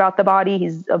a lot about the body. He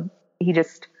is a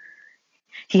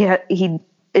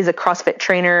CrossFit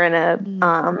trainer and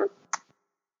a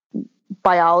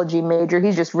biology major.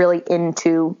 He's just really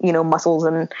into, muscles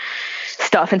and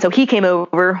stuff. And so he came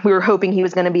over. We were hoping he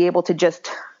was going to be able to just,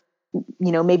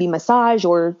 maybe massage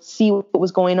or see what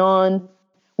was going on.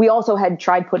 We also had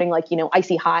tried putting like,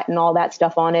 icy hot and all that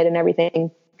stuff on it and everything.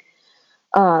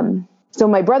 So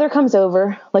my brother comes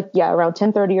over around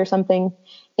 10:30 or something,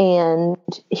 and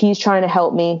he's trying to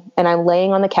help me. And I'm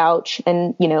laying on the couch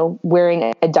and,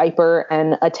 wearing a diaper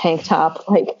and a tank top,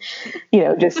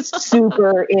 just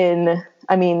super in.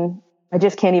 I mean, I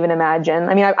just can't even imagine.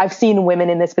 I mean, I've seen women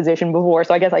in this position before,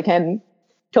 so I guess I can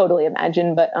totally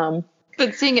imagine, but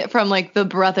seeing it from like the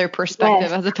brother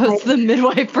perspective as opposed to the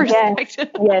midwife perspective.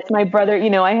 Yes, my brother,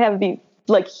 I have these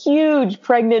like huge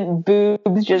pregnant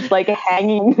boobs just like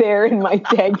hanging there in my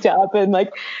tank top and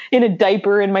like in a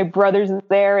diaper, and my brother's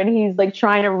there and he's like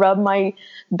trying to rub my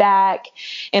back,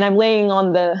 and I'm laying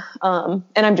on the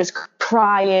and I'm just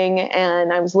crying,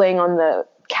 and I was laying on the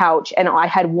couch, and I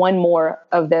had one more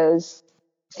of those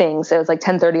things. So it was like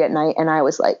 10:30 at night, and I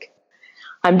was like,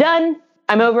 I'm done.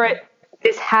 I'm over it.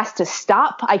 This has to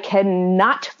stop. I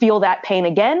cannot feel that pain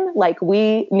again. Like,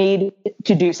 we need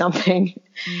to do something.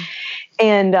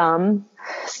 And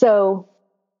so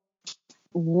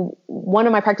one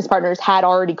of my practice partners had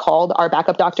already called our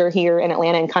backup doctor here in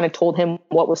Atlanta and kind of told him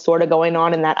what was sort of going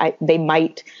on, and that I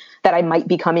might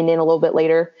be coming in a little bit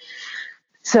later.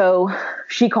 So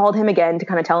she called him again to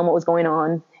kind of tell him what was going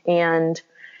on. And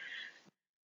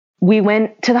we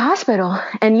went to the hospital,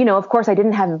 and, of course I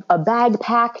didn't have a bag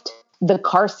packed. The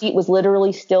car seat was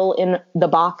literally still in the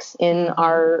box in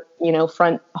our,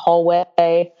 front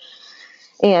hallway.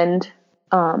 And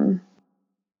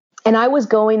I was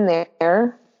going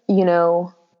there,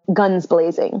 guns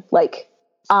blazing. Like,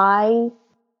 I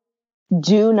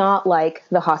do not like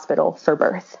the hospital for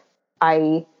birth. And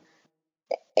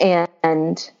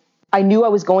I knew I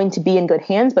was going to be in good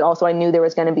hands, but also I knew there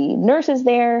was going to be nurses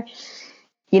there,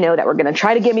 that were going to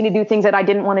try to get me to do things that I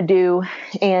didn't want to do.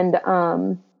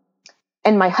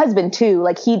 And my husband too,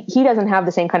 like he doesn't have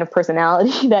the same kind of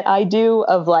personality that I do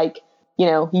of like,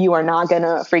 you are not going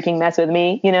to freaking mess with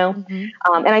me, And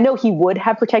I know he would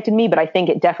have protected me, but I think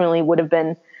it definitely would have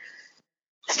been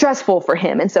stressful for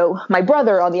him. And so my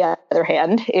brother, on the other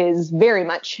hand, is very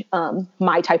much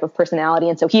my type of personality.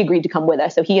 And so he agreed to come with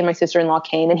us. So he and my sister-in-law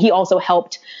came, and he also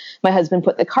helped my husband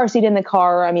put the car seat in the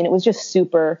car. I mean, it was just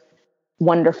super,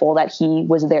 wonderful that he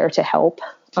was there to help.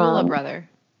 Doula brother.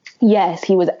 Yes,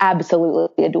 he was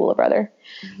absolutely a doula brother.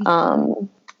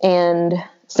 And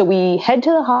so we head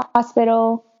to the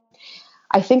hospital.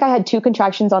 I think I had 2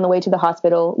 contractions on the way to the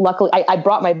hospital. Luckily, I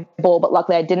brought my bowl, but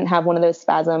luckily I didn't have one of those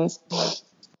spasms.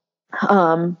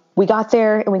 We got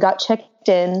there and we got checked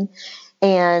in,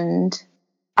 and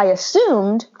I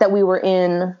assumed that we were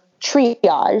in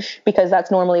triage because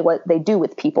that's normally what they do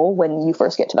with people when you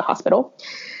first get to the hospital.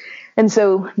 And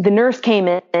so the nurse came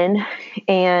in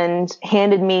and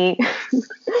handed me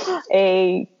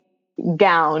a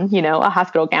gown, a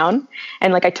hospital gown.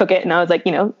 And like, I took it and I was like,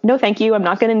 no, thank you. I'm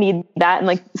not going to need that. And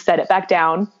like set it back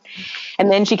down. And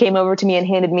then she came over to me and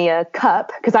handed me a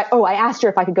cup. Cause I asked her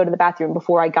if I could go to the bathroom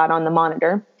before I got on the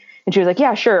monitor. And she was like,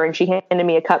 yeah, sure. And she handed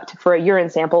me a cup for a urine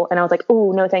sample. And I was like,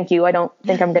 oh, no, thank you. I don't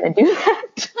think I'm going to do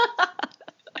that.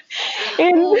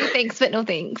 And, thanks, but no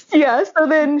thanks. Yeah. So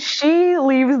then she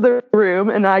leaves the room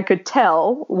and I could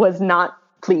tell was not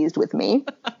pleased with me.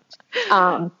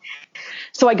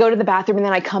 So I go to the bathroom and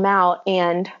then I come out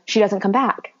and she doesn't come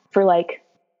back for like,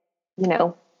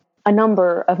 a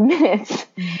number of minutes.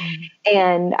 Mm-hmm.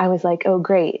 And I was like, oh,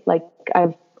 great. Like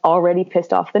I've already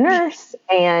pissed off the nurse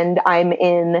and I'm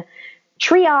in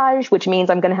triage, which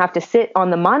means I'm going to have to sit on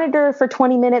the monitor for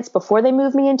 20 minutes before they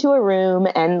move me into a room.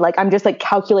 And like, I'm just like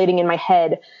calculating in my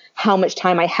head how much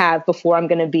time I have before I'm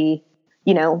going to be,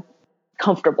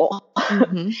 comfortable.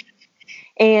 Mm-hmm.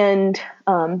 And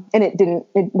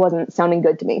it wasn't sounding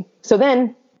good to me. So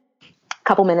then a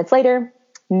couple minutes later,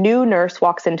 new nurse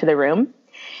walks into the room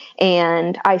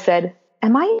and I said,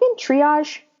 am I in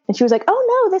triage? And she was like,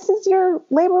 oh no, this is your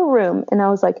labor room. And I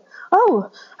was like,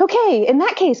 oh, okay. In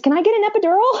that case, can I get an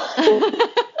epidural?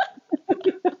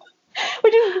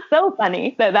 Which is so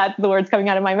funny that that's the words coming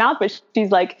out of my mouth. But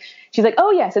she's like,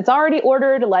 oh yes, it's already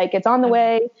ordered. Like it's on the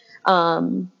way.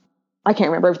 I can't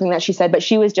remember everything that she said, but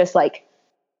she was just like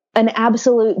an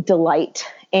absolute delight.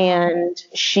 And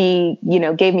she,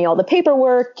 gave me all the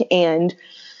paperwork and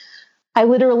I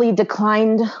literally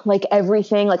declined like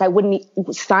everything. Like I wouldn't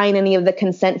sign any of the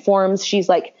consent forms. She's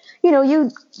like,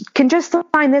 you can just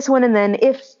sign this one. And then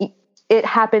if it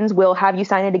happens, we'll have you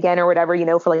sign it again or whatever,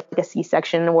 for like a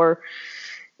C-section or,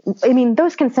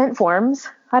 those consent forms,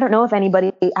 I don't know if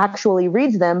anybody actually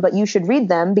reads them, but you should read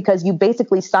them because you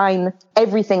basically sign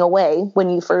everything away when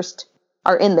you first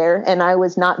are in there. And I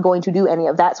was not going to do any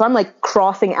of that. So I'm like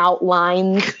crossing out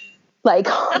lines, like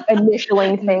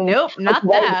initialing things. Nope, not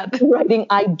like, that. Writing,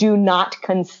 I do not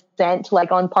consent,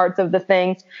 like on parts of the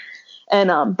thing.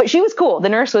 And, but she was cool. The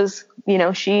nurse was,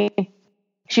 she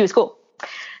was cool.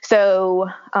 So,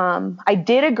 I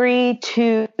did agree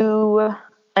to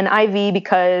an IV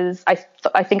because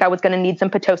I think I was going to need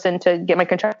some Pitocin to get my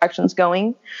contractions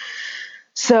going.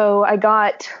 So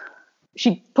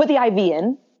she put the IV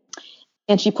in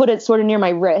and she put it sort of near my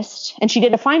wrist and she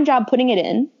did a fine job putting it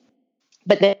in.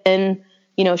 But then,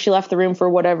 she left the room for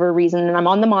whatever reason. And I'm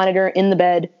on the monitor in the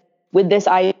bed with this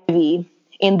IV.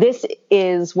 And this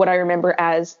is what I remember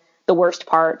as the worst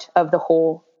part of the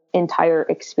whole entire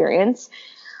experience.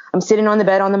 I'm sitting on the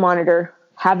bed on the monitor,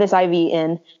 have this IV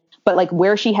in, but like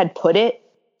where she had put it,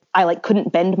 I like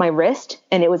couldn't bend my wrist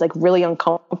and it was like really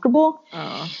uncomfortable.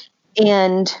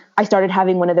 And I started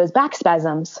having one of those back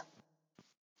spasms.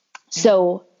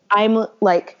 So I'm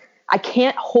like, I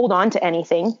can't hold on to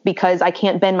anything because I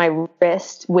can't bend my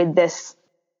wrist with this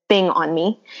thing on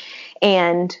me.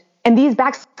 And these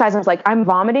back spasms, like I'm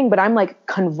vomiting, but I'm like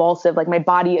convulsive. Like my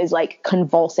body is like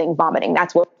convulsing, vomiting.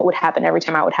 That's what would happen every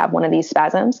time I would have one of these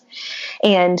spasms.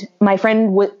 And my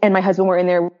friend and my husband were in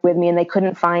there with me and they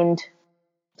couldn't find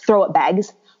throw up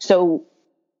bags. So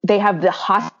they have the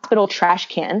hospital trash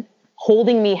can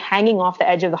holding me hanging off the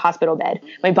edge of the hospital bed.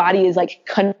 My body is like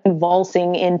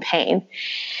convulsing in pain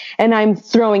and I'm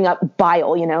throwing up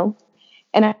bile,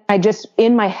 and I just,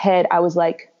 in my head, I was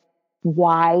like,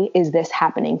 why is this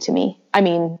happening to me?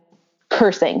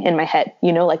 Cursing in my head,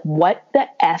 like what the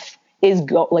F is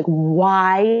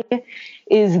why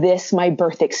is this my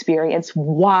birth experience?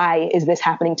 Why is this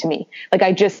happening to me? Like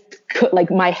I just could, like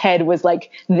my head was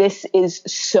like, this is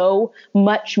so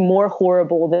much more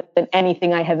horrible than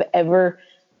anything I have ever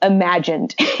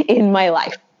imagined in my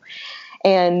life.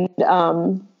 And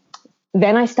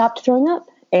then I stopped throwing up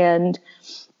and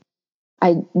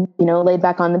I, laid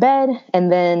back on the bed.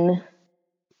 And then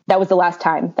that was the last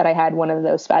time that I had one of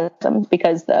those spasms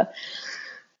because the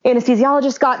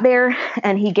anesthesiologist got there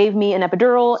and he gave me an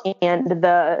epidural and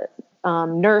the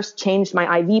nurse changed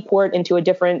my IV port into a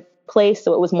different place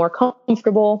so it was more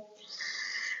comfortable.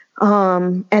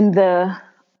 And the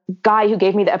guy who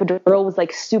gave me the epidural was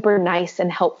like super nice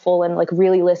and helpful and like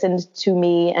really listened to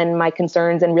me and my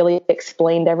concerns and really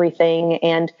explained everything.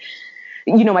 And,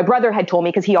 you know, my brother had told me,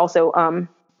 because he also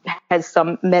has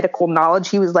some medical knowledge.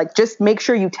 He was like, just make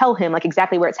sure you tell him like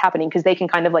exactly where it's happening, because they can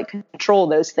kind of like control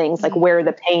those things, like where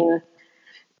the pain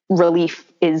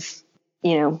relief is,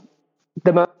 you know,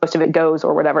 the most of it goes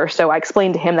or whatever. So I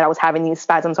explained to him that I was having these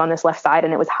spasms on this left side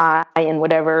and it was high and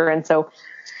whatever. And so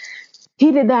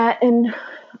he did that, and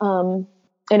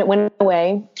it went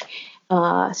away.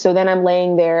 So then I'm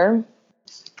laying there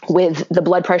with the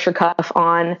blood pressure cuff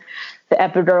on, the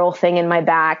epidural thing in my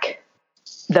back,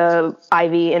 the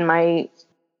IV in my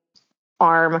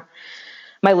arm.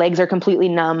 My legs are completely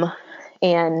numb,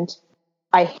 and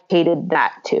I hated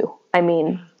that too. I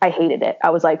mean, I hated it.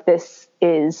 I was like, if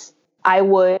I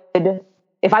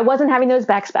wasn't having those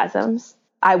back spasms,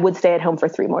 I would stay at home for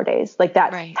 3 more days. Like,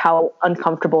 that's right. How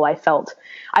uncomfortable I felt.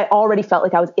 I already felt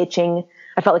like I was itching.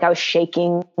 I felt like I was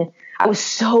shaking. I was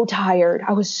so tired.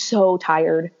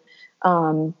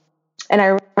 And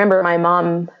I remember my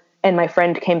mom and my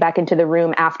friend came back into the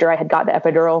room after I had got the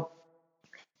epidural,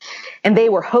 and they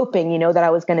were hoping, you know, that I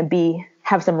was going to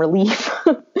have some relief.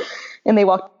 And they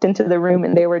walked into the room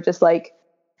and they were just like,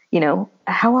 you know,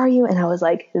 how are you? And I was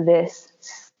like, this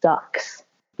sucks.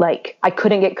 Like, I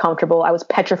couldn't get comfortable. I was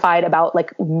petrified about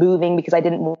like moving because I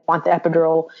didn't want the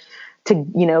epidural to,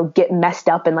 you know, get messed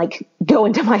up and like go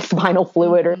into my spinal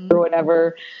fluid or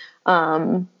whatever.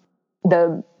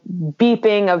 The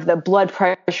beeping of the blood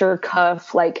pressure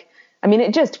cuff, like, I mean,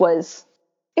 it just was,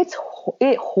 it's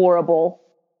horrible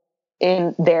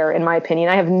in my opinion.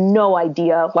 I have no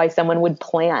idea why someone would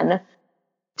plan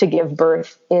to give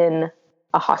birth in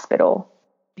a hospital.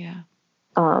 Yeah.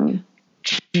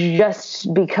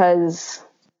 Just because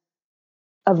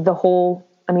of the whole,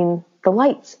 I mean, the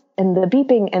lights and the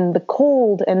beeping and the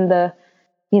cold and the,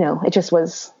 you know, it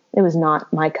was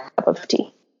not my cup of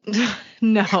tea.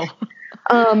 No.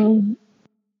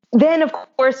 Then of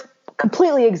course,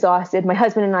 completely exhausted, my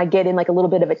husband and I get in like a little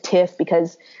bit of a tiff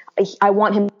because I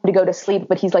want him to go to sleep,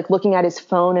 but he's like looking at his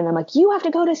phone, and I'm like, you have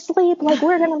to go to sleep. Like,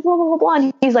 we're going to blah, blah, blah, blah.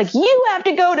 And he's like, you have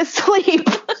to go to sleep.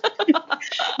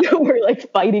 We're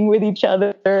like fighting with each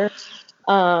other.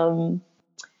 And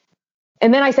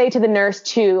then I say to the nurse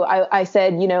too, I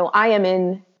said, you know, I am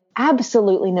in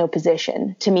absolutely no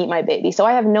position to meet my baby. So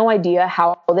I have no idea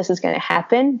how this is going to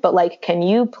happen, but like, can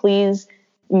you please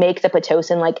make the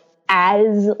Pitocin like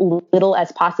as little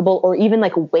as possible, or even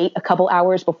like wait a couple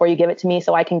hours before you give it to me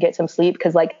so I can get some sleep?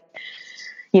 Cause like,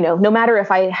 you know, no matter if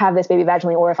I have this baby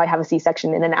vaginally or if I have a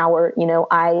C-section in an hour, you know,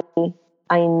 I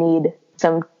need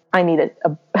to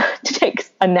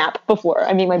take a nap before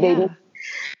I meet my baby.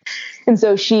 And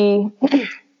so she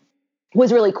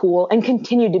was really cool and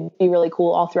continued to be really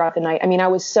cool all throughout the night. I mean, I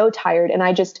was so tired and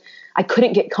I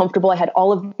couldn't get comfortable. I had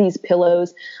all of these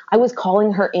pillows. I was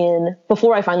calling her in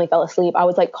before I finally fell asleep. I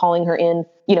was like calling her in,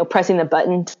 you know, pressing the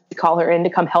button to call her in to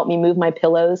come help me move my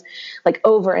pillows, like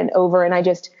over and over. And I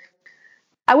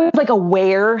was like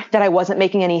aware that I wasn't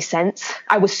making any sense.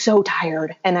 I was so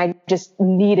tired and I just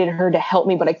needed her to help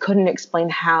me, but I couldn't explain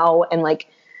how. And like,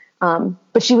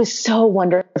 but she was so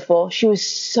wonderful. She was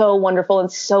so wonderful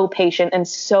and so patient and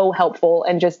so helpful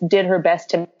and just did her best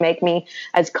to make me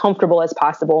as comfortable as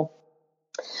possible.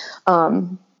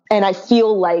 And I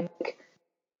feel like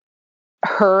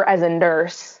her as a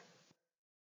nurse,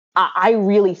 I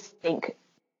really think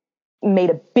made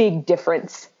a big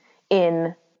difference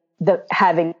in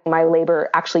having my labor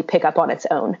actually pick up on its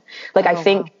own. Like, I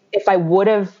think if I would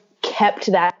have kept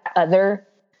that other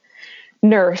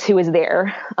nurse who was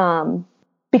there,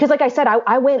 because like I said,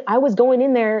 I was going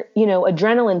in there, you know,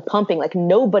 adrenaline pumping, like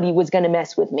nobody was going to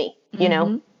mess with me, you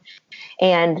know?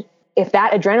 And if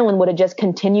that adrenaline would have just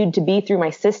continued to be through my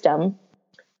system,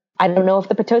 I don't know if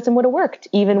the Pitocin would have worked,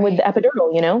 even with the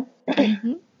epidural, you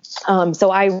know?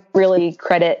 So I really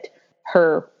credit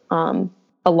her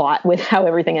a lot with how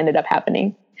everything ended up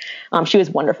happening. She was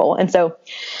wonderful. And so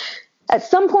at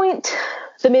some point,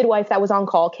 the midwife that was on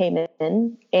call came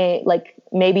in, like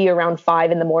maybe around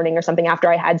 5 a.m. or something,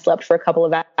 after I had slept for a couple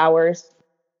of hours.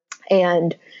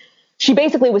 And she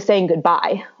basically was saying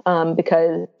goodbye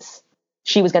because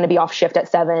she was going to be off shift at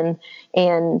 7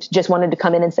 and just wanted to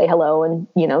come in and say hello and,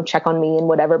 you know, check on me and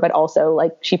whatever. But also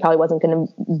like, she probably wasn't going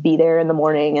to be there in the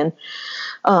morning. And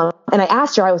I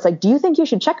asked her, I was like, do you think you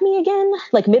should check me again?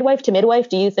 Like, midwife to midwife,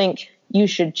 do you think you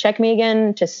should check me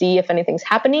again to see if anything's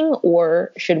happening,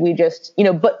 or should we just, you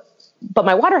know, but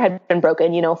my water had been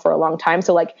broken, you know, for a long time.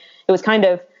 So like, it was kind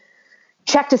of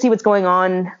check to see what's going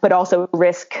on, but also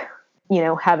risk, you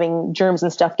know, having germs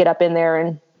and stuff get up in there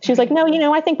and she was like,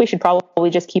 no, I think we should probably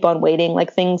just keep on waiting.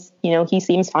 Like things, he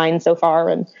seems fine so far.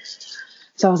 And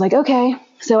so I was like, okay.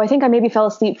 So I think I maybe fell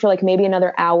asleep for like maybe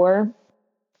another hour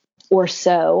or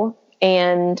so.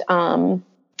 And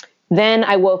then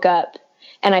I woke up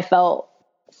and I felt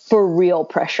for real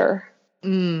pressure.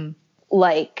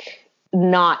 Like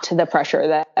not the pressure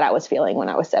that I was feeling when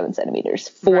I was 7 centimeters,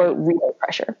 for real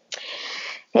pressure.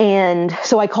 And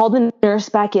so I called the nurse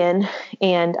back in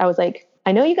and I was like,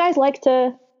 I know you guys like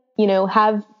to,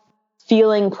 have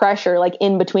feeling pressure like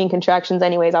in between contractions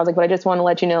anyways. I was like, but I just want to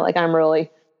let you know, like, I'm really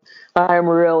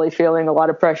feeling a lot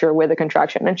of pressure with a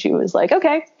contraction. And she was like,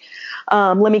 okay,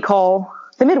 let me call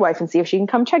the midwife and see if she can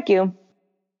come check you.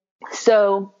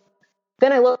 So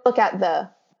then I look at the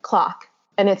clock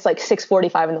and it's like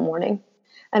 6:45 in the morning.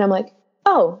 And I'm like,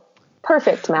 oh,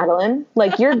 perfect, Madeline.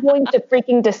 Like you're going to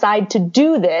freaking decide to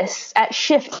do this at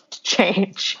shift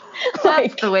change.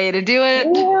 That's the way to do it.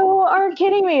 You are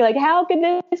kidding me. Like, how could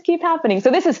this keep happening?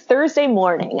 So this is Thursday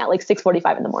morning at like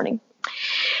 6:45 in the morning.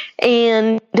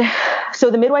 And so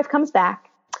the midwife comes back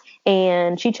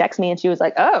and she checks me and she was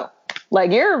like, oh,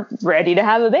 like you're ready to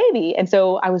have a baby. And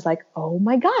so I was like, oh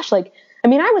my gosh. Like, I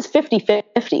mean, I was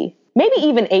 50-50, maybe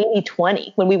even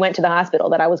 80-20 when we went to the hospital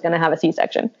that I was going to have a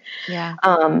C-section. Yeah.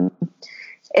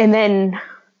 And then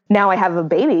now I have a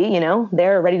baby,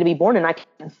 they're ready to be born and I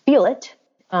can feel it.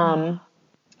 And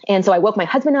so I woke my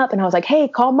husband up and I was like, hey,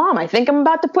 call mom. I think I'm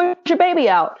about to push your baby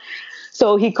out.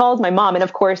 So he calls my mom. And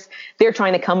of course they're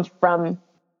trying to come from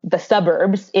the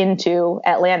suburbs into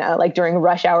Atlanta, like during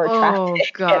rush hour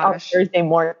traffic on Thursday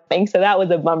morning. So that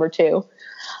was a bummer too.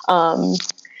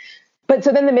 But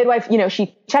so then the midwife,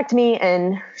 she checked me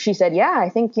and she said, yeah, I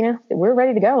think, we're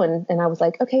ready to go. And I was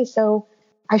like, okay, so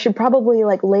I should probably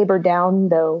like labor down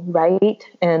though, right?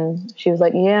 And she was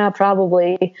like, yeah,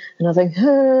 probably. And I was like,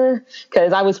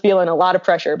 because I was feeling a lot of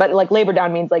pressure, but like labor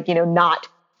down means like, not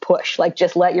push, like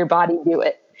just let your body do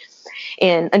it.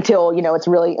 And until,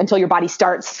 until your body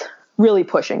starts really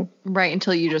pushing. Right.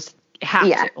 Until you just have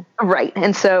to. Right.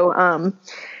 And so,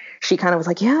 she kind of was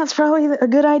like, yeah, that's probably a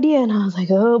good idea. And I was like,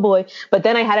 oh boy. But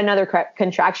then I had another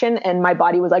contraction and my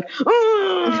body was like,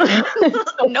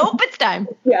 nope, it's time.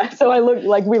 Yeah. So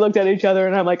we looked at each other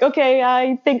and I'm like, okay,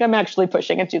 I think I'm actually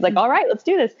pushing. And she's like, all right, let's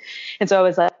do this. And so I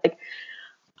was like,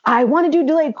 I want to do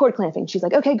delayed cord clamping. She's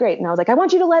like, okay, great. And I was like, I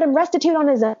want you to let him restitute on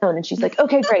his own. And she's like,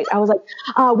 okay, great. I was like,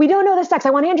 we don't know the sex.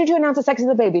 I want Andrew to announce the sex of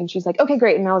the baby. And she's like, okay,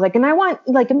 great. And I was like, and I want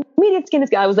like immediate skin to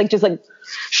skin. I was like, just like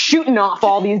shooting off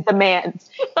all these demands.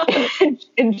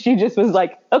 And she just was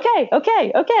like, okay.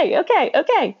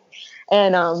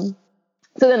 And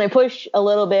so then I push a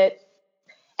little bit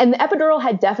and the epidural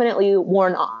had definitely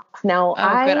worn off. Now,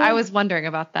 good. I was wondering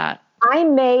about that. I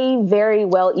may very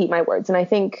well eat my words. And I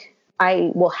think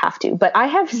I will have to, but I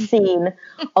have seen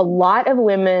a lot of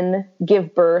women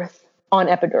give birth on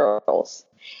epidurals.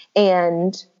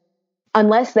 And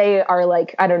unless they are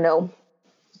like, I don't know,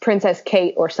 Princess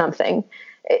Kate or something,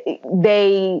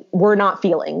 they were not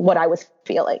feeling what I was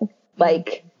feeling.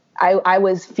 Like I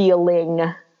was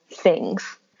feeling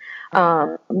things.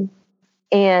 And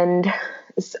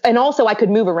also I could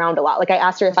move around a lot. Like I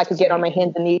asked her if I could get on my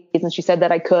hands and knees and she said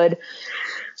that I could.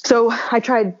 So I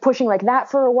tried pushing like that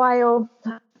for a while.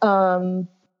 And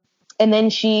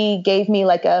then she gave me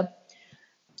like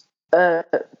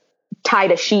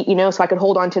tied a sheet, so I could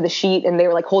hold onto the sheet and they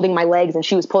were like holding my legs and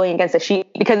she was pulling against the sheet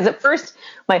because at first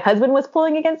my husband was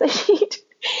pulling against the sheet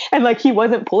and like he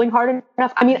wasn't pulling hard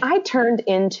enough. I mean, I turned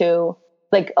into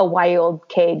like a wild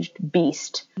caged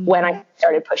beast when I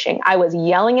started pushing. I was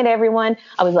yelling at everyone.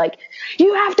 I was like,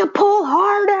 you have to pull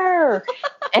harder.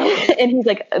 and he's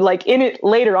like in it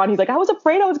later on, he's like, I was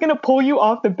afraid I was going to pull you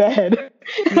off the bed.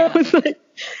 I was like,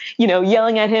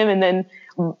 yelling at him. And then,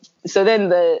 so then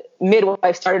the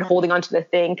midwife started holding onto the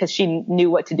thing because she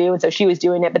knew what to do. And so she was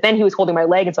doing it, but then he was holding my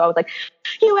leg. And so I was like,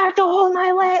 you have to hold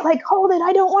my leg, like hold it.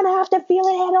 I don't want to have to feel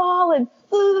it at all. And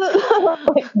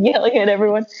like yelling at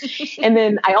everyone. And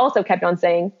then I also kept on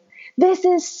saying, this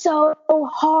is so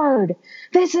hard.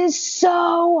 This is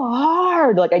so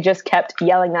hard. Like I just kept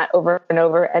yelling that over and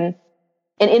over. And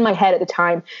in my head at the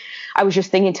time, I was just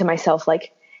thinking to myself,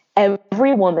 like,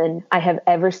 every woman I have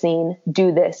ever seen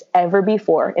do this ever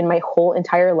before in my whole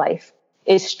entire life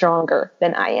is stronger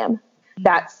than I am.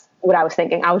 That's what I was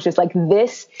thinking. I was just like,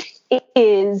 this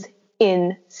is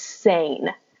insane.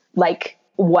 Like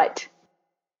what?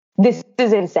 This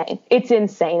is insane. It's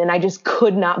insane. And I just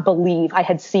could not believe I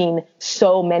had seen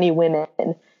so many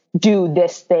women do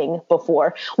this thing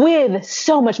before with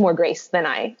so much more grace than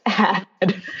I had.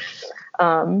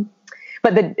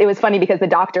 But it was funny because the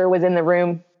doctor was in the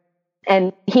room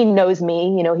And he knows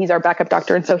me, he's our backup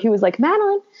doctor. And so he was like,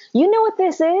 Madeline, you know what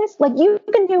this is? Like, you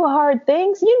can do hard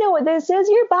things. You know what this is.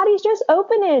 Your body's just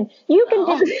opening. You can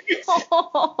do this.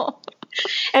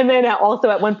 And then also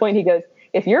at one point he goes,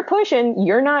 if you're pushing,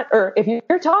 you're not, or if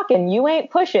you're talking, you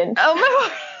ain't pushing. Oh my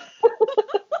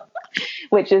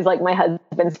Which is like my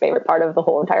husband's favorite part of the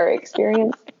whole entire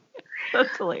experience.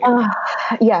 That's hilarious.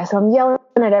 Yeah. So I'm yelling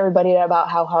at everybody about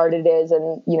how hard it is.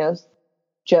 And,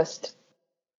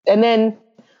 and then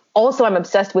also I'm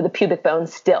obsessed with the pubic bone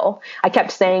still. I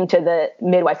kept saying to the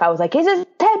midwife, I was like, is his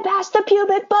head past the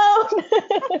pubic bone?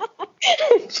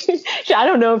 I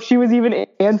don't know if she was even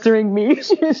answering me.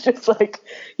 She was just like,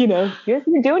 you're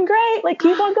doing great. Like,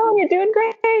 keep on going. You're doing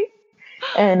great.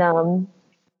 And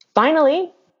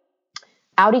finally,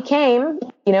 out he came.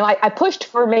 I pushed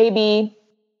for maybe,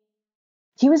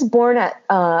 he was born at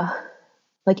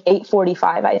like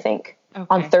 8:45, I think,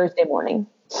 on Thursday morning.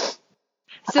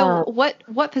 So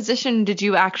what position did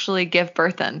you actually give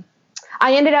birth in?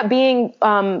 I ended up being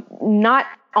not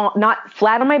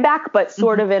flat on my back, but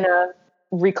sort of in a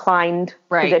reclined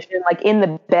position, like in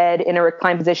the bed in a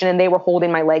reclined position, and they were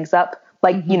holding my legs up,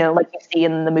 like like you see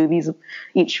in the movies.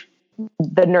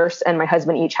 The nurse and my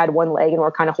husband each had one leg, and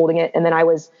were kind of holding it, and then I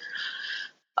was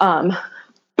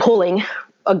pulling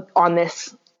on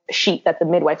this sheet that the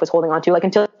midwife was holding onto, like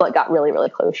until it got really, really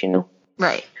close,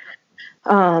 Right.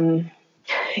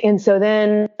 And so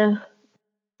then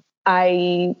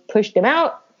I pushed him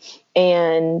out,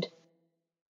 and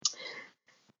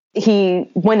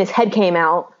when his head came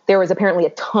out, there was apparently a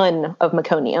ton of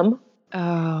meconium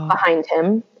behind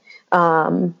him,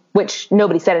 which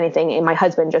nobody said anything. And my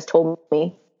husband just told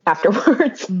me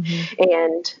afterwards.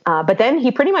 And, but then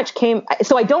he pretty much came.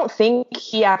 So I don't think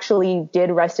he actually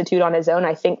did restitute on his own.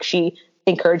 I think she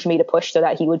encouraged me to push so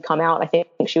that he would come out. I think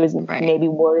she was maybe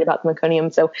worried about the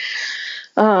meconium.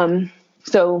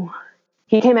 So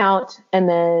he came out, and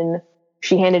then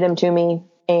she handed him to me,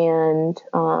 and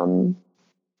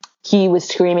he was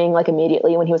screaming like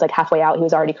immediately. When he was like halfway out, he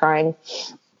was already crying.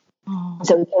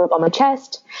 So he came up on my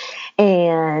chest,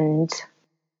 and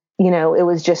it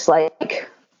was just like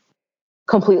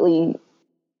completely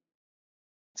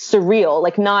surreal.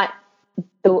 Like, not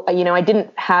I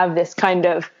didn't have this kind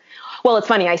of, well, it's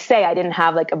funny, I say I didn't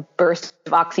have like a burst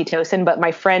of oxytocin, but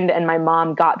my friend and my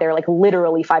mom got there like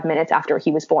literally 5 minutes after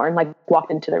he was born, like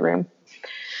walked into the room.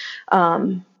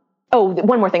 One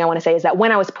more thing I want to say is that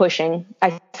when I was pushing,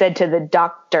 I said to the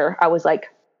doctor, I was like,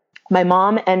 my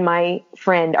mom and my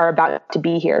friend are about to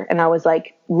be here. And I was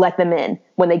like, let them in.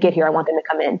 When they get here, I want them to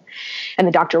come in. And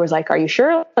the doctor was like, are you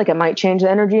sure? Like, it might change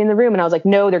the energy in the room. And I was like,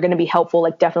 no, they're going to be helpful.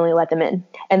 Like, definitely let them in.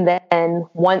 And then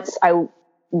once I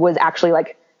was actually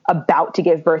like about to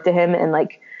give birth to him, and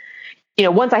like,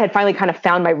 once I had finally kind of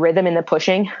found my rhythm in the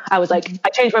pushing, I was like, I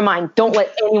changed my mind. Don't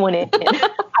let anyone in. I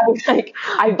was like,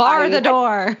 bar the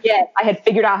door. Yeah. I had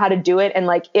figured out how to do it. And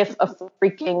like, if a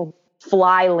freaking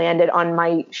fly landed on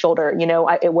my shoulder,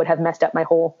 it would have messed up my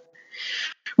whole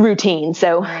routine.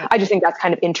 So I just think that's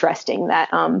kind of interesting that,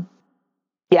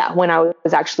 when I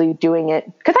was actually doing it,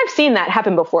 because I've seen that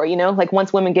happen before, like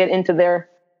once women get into their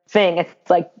thing, it's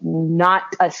like not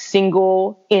a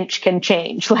single inch can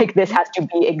change. Like, this has to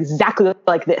be exactly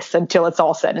like this until it's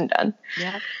all said and done.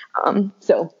 Yeah.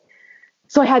 So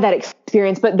I had that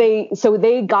experience, but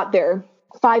they got there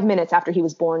 5 minutes after he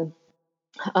was born.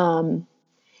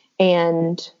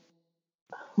 And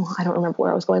I don't remember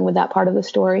where I was going with that part of the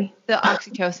story. The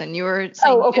oxytocin. You were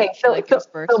saying.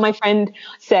 So my friend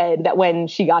said that when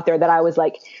she got there, that I was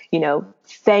like,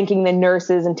 thanking the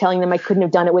nurses and telling them I couldn't have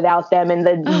done it without them. And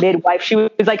the midwife, she was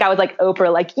like, I was like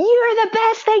Oprah, like, you're the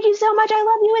best. Thank you so much. I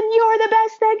love you. And you're the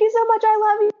best. Thank you so much. I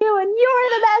love you. And you're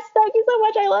the best. Thank you so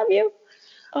much. I love you.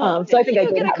 So I think I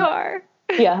did get a car.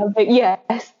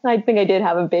 Yes. I think I did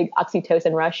have a big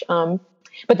oxytocin rush.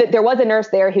 But there was a nurse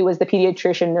there who was the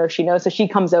pediatrician nurse, so she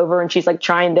comes over and she's like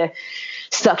trying to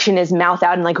suction his mouth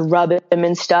out and like rub him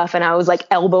and stuff. And I was like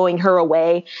elbowing her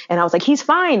away, and I was like, he's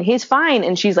fine.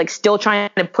 And she's like still trying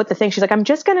to put the thing. She's like, I'm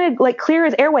just going to like clear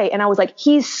his airway. And I was like,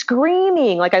 he's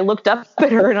screaming. Like, I looked up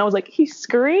at her and I was like, he's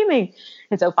screaming.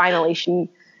 And so finally she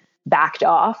backed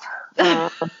off.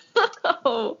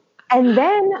 And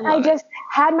then I just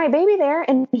had my baby there,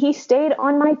 and he stayed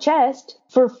on my chest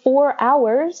for 4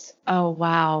 hours. Oh,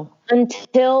 wow.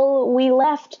 Until we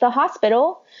left the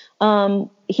hospital.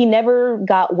 He never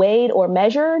got weighed or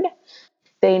measured.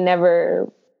 They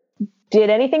never did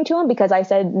anything to him because I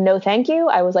said, no, thank you.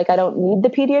 I was like, I don't need the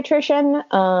pediatrician.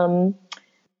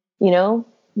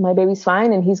 My baby's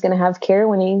fine, and he's going to have care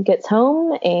when he gets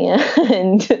home. And,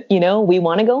 we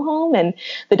want to go home. And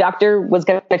the doctor was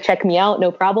going to check me out.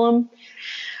 No problem.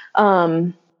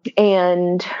 And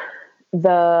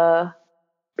the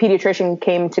pediatrician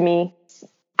came to me.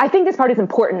 I think this part is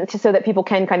important so that people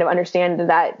can kind of understand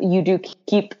that you do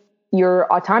keep your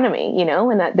autonomy, you know,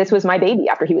 and that this was my baby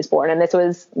after he was born, and this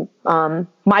was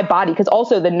my body. Because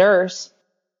also the nurse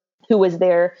who was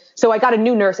there, so I got a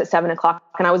new nurse at 7:00,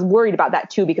 and I was worried about that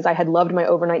too, because I had loved my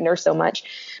overnight nurse so much.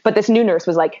 But this new nurse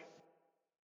was like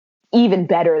even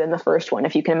better than the first one,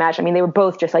 if you can imagine. I mean, they were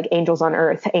both just like angels on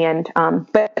earth. And,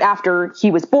 but after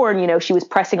he was born, you know, she was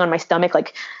pressing on my stomach,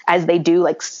 like as they do,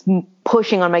 like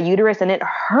pushing on my uterus, and it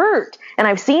hurt. And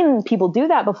I've seen people do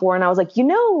that before. And I was like, you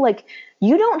know, like,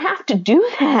 you don't have to do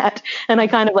that. And I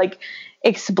kind of like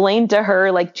explained to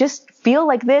her, like, just feel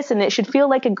like this, and it should feel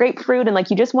like a grapefruit. And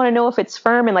like, you just want to know if it's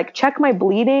firm, and like, check my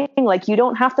bleeding. Like, you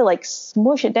don't have to like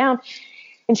smush it down.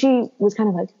 And she was kind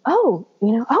of like, oh,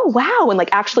 you know, oh, wow. And like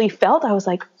actually felt, I was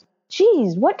like,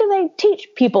 geez, what do they teach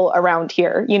people around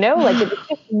here? You know, like it's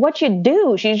just what you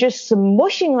do. She's just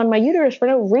smushing on my uterus for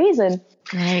no reason.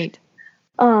 Right.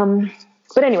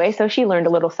 But anyway, so she learned a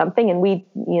little something, and we,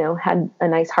 you know, had a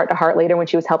nice heart to heart later when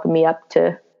she was helping me up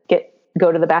to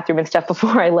go to the bathroom and stuff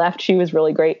before I left. She was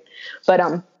really great. But,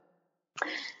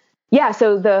 yeah,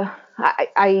 so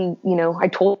I you know, I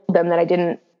told them that I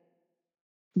didn't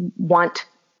want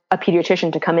a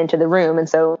pediatrician to come into the room. And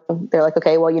so they're like,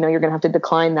 okay, well, you know, you're going to have to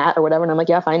decline that or whatever. And I'm like,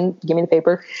 yeah, fine. Give me the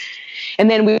paper. And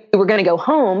then we were going to go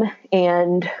home,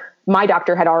 and my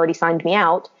doctor had already signed me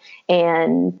out,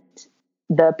 and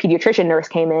the pediatrician nurse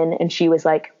came in, and she was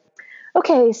like,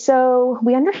 okay, so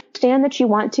we understand that you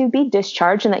want to be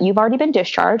discharged and that you've already been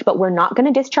discharged, but we're not going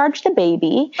to discharge the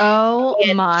baby. Oh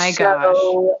my gosh.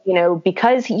 You know,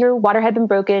 because your water had been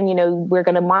broken, you know, we're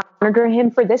going to monitor him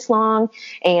for this long,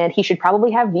 and he should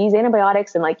probably have these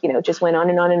antibiotics, and like, you know, just went on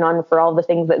and on and on for all the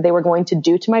things that they were going to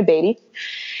do to my baby.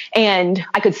 And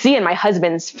I could see in my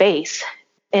husband's face,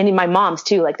 and in my mom's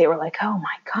too, like they were like, oh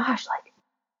my gosh, like,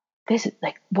 this is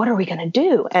like, what are we going to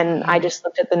do? And I just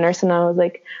looked at the nurse and I was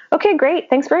like, okay, great.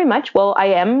 Thanks very much. Well, I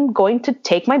am going to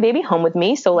take my baby home with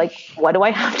me. So like, what do I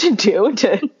have to do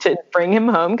to bring him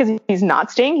home? Cause he's not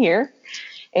staying here.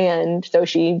 And so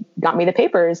she got me the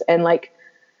papers, and like,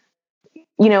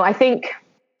 you know, I think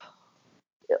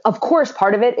of course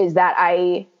part of it is that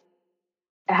I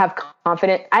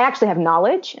actually have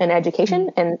knowledge and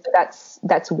education. And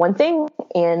that's one thing.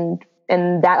 And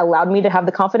that allowed me to have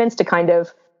the confidence to kind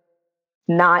of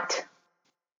not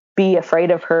be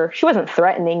afraid of her. She wasn't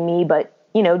threatening me, but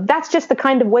you know, that's just the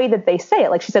kind of way that they say it.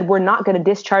 Like she said, we're not going to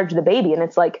discharge the baby. And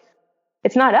it's like,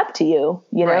 it's not up to you,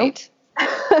 you know, right.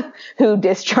 Who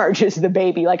discharges the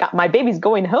baby. Like my baby's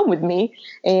going home with me.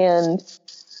 And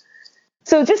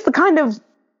so just the kind of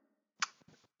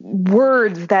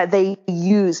words that they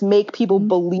use make people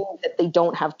believe that they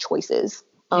don't have choices.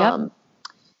 Yep.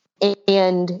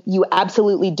 And you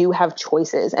absolutely do have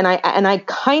choices. And I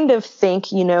kind of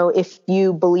think, you know, if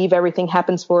you believe everything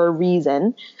happens for a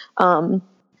reason,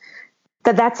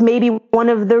 that's maybe one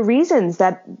of the reasons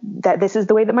that this is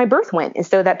the way that my birth went, is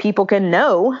so that people can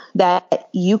know that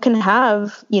you can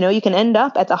have, you know, you can end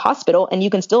up at the hospital and you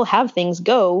can still have things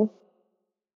go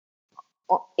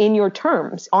in your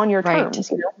terms, on your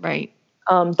terms, you know? Right.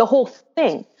 The whole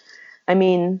thing. I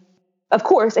mean, of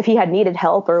course, if he had needed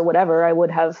help or whatever, I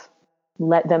would have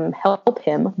let them help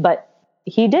him, but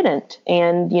he didn't.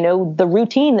 And, you know, the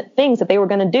routine things that they were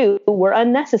going to do were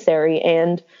unnecessary,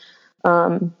 and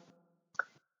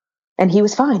he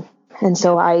was fine. And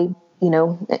so I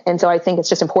think it's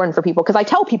just important for people, because I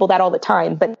tell people that all the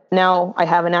time, but now I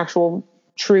have an actual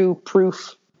true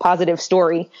proof, positive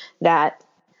story that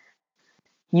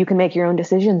you can make your own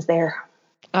decisions there.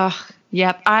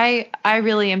 Yep. I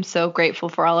really am so grateful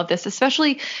for all of this,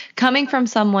 especially coming from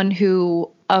someone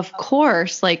who, of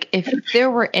course, like if there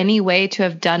were any way to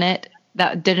have done it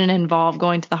that didn't involve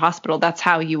going to the hospital, that's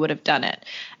how you would have done it.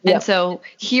 Yep. And so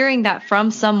hearing that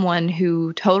from someone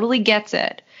who totally gets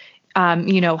it,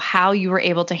 you know, how you were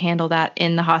able to handle that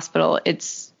in the hospital, it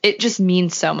just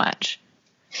means so much.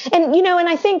 And, you know, and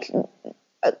I think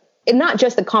not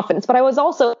just the confidence, but I was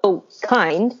also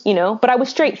kind, you know, but I was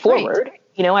straightforward. Right.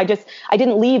 You know, I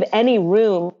didn't leave any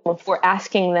room for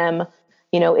asking them,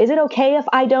 you know, is it okay if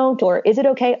I don't, or is it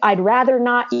okay? I'd rather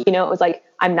not, you know, it was like,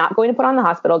 I'm not going to put on the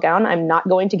hospital gown. I'm not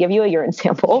going to give you a urine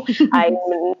sample. I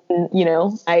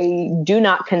do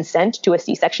not consent to a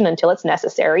C-section until it's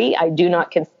necessary. I do not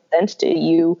consent to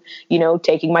you, you know,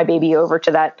 taking my baby over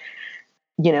to that,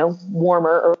 you know,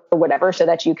 warmer or whatever, so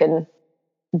that you can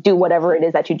do whatever it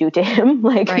is that you do to him.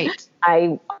 Like, right.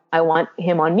 I want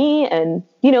him on me. And,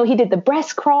 you know, he did the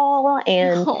breast crawl,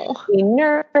 and he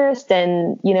nursed,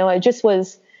 and, you know, it just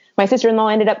was, my sister-in-law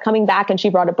ended up coming back and she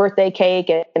brought a birthday cake.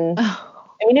 And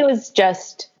I mean, it was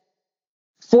just,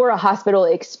 for a hospital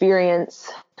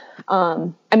experience. I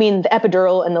mean, the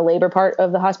epidural and the labor part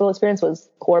of the hospital experience was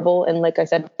horrible. And like I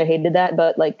said, I hated that,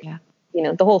 but like, you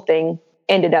know, the whole thing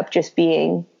ended up just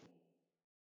being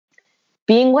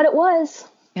what it was.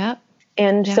 Yeah.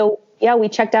 And so, we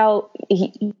checked out.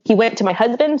 He went to my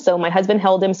husband. So my husband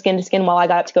held him skin to skin while I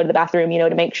got up to go to the bathroom, you know,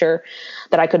 to make sure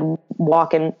that I could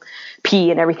walk and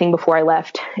pee and everything before I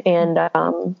left. And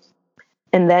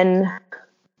then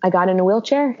I got in a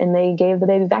wheelchair and they gave the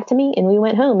baby back to me and we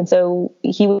went home. And so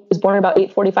he was born about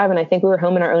 8:45 and I think we were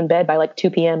home in our own bed by like 2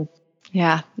 p.m.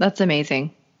 Yeah. That's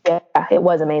amazing. Yeah, it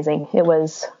was amazing. It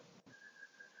was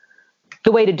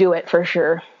the way to do it for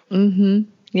sure. Mm-hmm.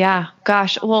 Yeah.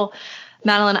 Gosh. Well,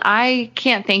 Madeline, I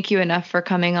can't thank you enough for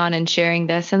coming on and sharing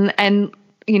this. And,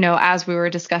 you know, as we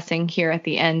were discussing here at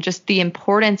the end, just the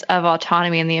importance of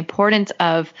autonomy and the importance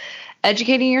of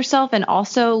educating yourself and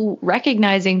also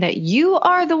recognizing that you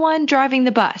are the one driving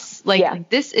the bus. Like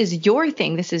this is your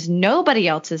thing. This is nobody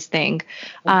else's thing.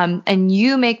 And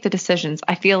you make the decisions.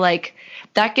 I feel like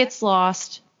that gets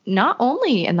lost not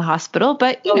only in the hospital,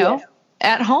 but you know,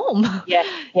 at home. Yeah.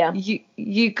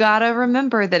 You gotta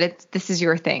remember that this is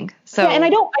your thing. So, and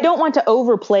I don't want to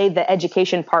overplay the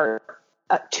education part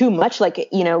too much. Like,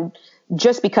 you know,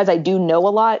 just because I do know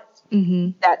a lot,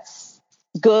 that's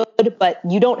good, but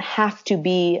you don't have to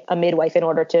be a midwife in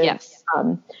order to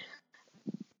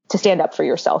stand up for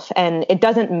yourself. And it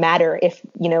doesn't matter if,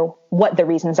 you know, what the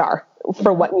reasons are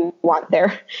for what you want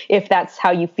there. If that's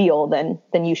how you feel,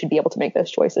 then you should be able to make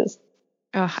those choices.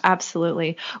 Oh,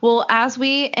 absolutely. Well, as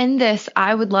we end this,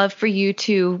 I would love for you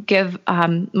to give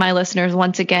my listeners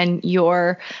once again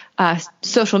your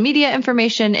social media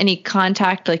information, any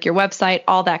contact, like your website,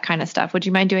 all that kind of stuff. Would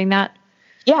you mind doing that?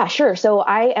 Yeah, sure. So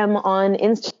I am on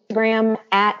Instagram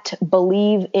at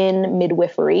Believe in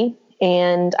Midwifery,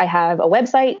 and I have a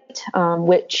website,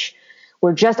 which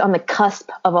we're just on the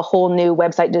cusp of a whole new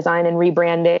website design and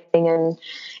rebranding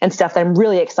and stuff that I'm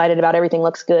really excited about. Everything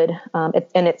looks good.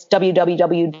 And it's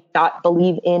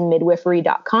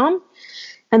www.believeinmidwifery.com.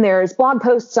 And there's blog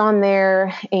posts on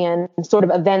there and sort of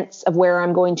events of where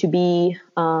I'm going to be,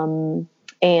 and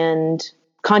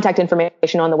contact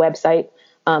information on the website.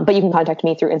 But you can contact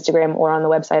me through Instagram or on the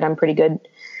website. I'm pretty good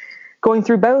going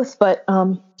through both, but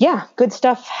good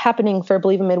stuff happening for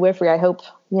Believe in Midwifery. I hope,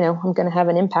 you know, I'm going to have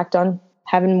an impact on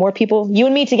having more people, you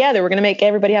and me together. We're going to make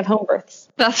everybody have home births.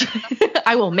 That's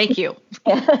I will make you.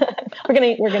 We're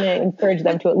going to encourage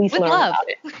them to at least learn about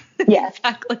it. Yeah,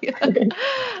 exactly.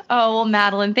 Oh, well,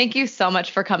 Madeline, thank you so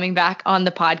much for coming back on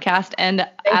the podcast. And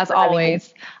as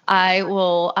always, I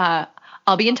will,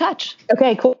 I'll be in touch.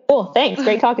 Okay, cool. Thanks.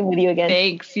 Great talking with you again.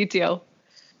 Thanks. You too.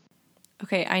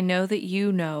 Okay. I know that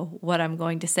you know what I'm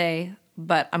going to say,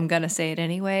 but I'm going to say it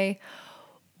anyway.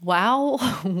 Wow.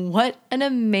 What an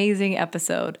amazing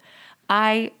episode.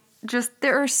 There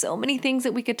are so many things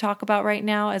that we could talk about right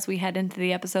now as we head into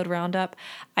the episode roundup.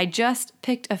 I just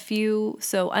picked a few,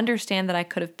 so understand that I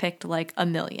could have picked like a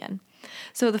million.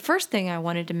 So the first thing I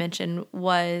wanted to mention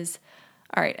was,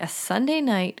 all right, a Sunday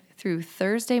night through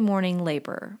Thursday morning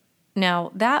labor.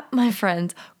 Now that, my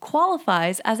friends,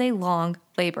 qualifies as a long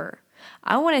labor.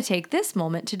 I want to take this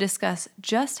moment to discuss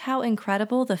just how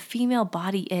incredible the female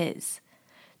body is.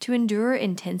 To endure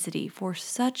intensity for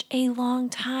such a long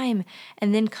time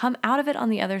and then come out of it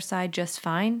on the other side just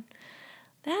fine,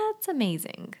 that's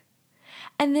amazing.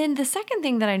 And then the second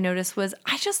thing that I noticed was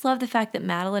I just love the fact that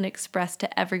Madeline expressed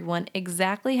to everyone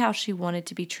exactly how she wanted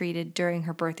to be treated during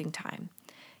her birthing time.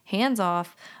 Hands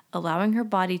off, allowing her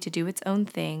body to do its own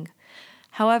thing.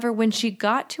 However, when she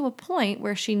got to a point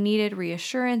where she needed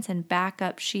reassurance and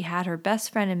backup, she had her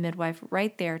best friend and midwife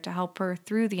right there to help her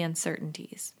through the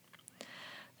uncertainties.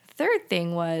 Third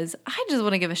thing was, I just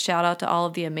want to give a shout out to all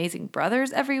of the amazing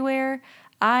brothers everywhere.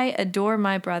 I adore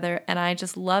my brother, and I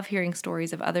just love hearing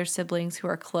stories of other siblings who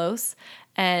are close.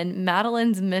 And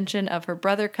Madeline's mention of her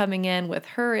brother coming in with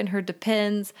her in her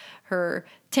Depends, her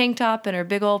tank top, and her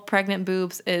big old pregnant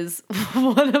boobs is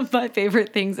one of my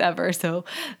favorite things ever. So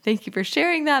thank you for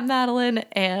sharing that, Madeline,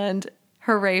 and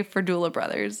hooray for Doula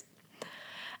Brothers.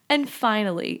 And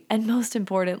finally, and most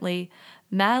importantly,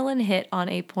 Madeline hit on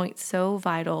a point so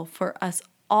vital for us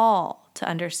all to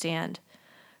understand.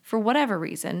 For whatever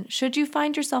reason, should you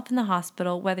find yourself in the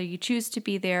hospital, whether you choose to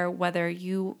be there, whether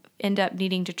you end up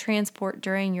needing to transport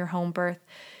during your home birth,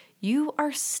 you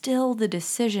are still the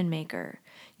decision maker.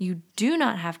 You do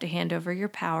not have to hand over your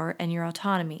power and your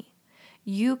autonomy.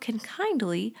 You can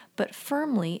kindly but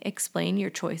firmly explain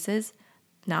your choices,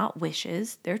 not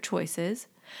wishes, they're choices.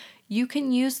 You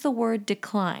can use the word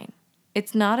decline.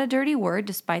 It's not a dirty word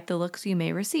despite the looks you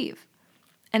may receive.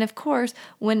 And of course,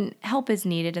 when help is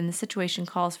needed and the situation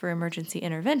calls for emergency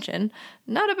intervention,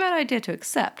 not a bad idea to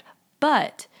accept,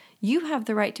 but you have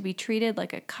the right to be treated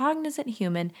like a cognizant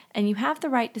human, and you have the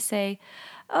right to say,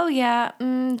 oh yeah,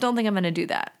 don't think I'm going to do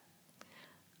that.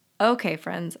 Okay,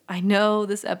 friends, I know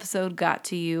this episode got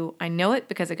to you. I know it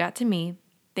because it got to me.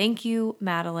 Thank you,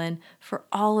 Madeline, for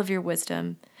all of your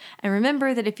wisdom. And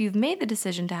remember that if you've made the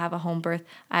decision to have a home birth,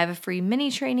 I have a free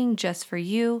mini training just for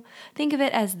you. Think of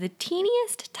it as the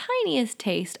teeniest, tiniest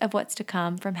taste of what's to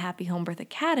come from Happy Home Birth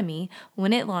Academy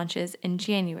when it launches in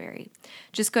January.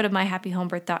 Just go to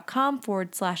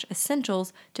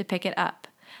myhappyhomebirth.com/essentials to pick it up.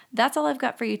 That's all I've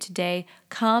got for you today.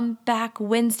 Come back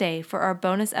Wednesday for our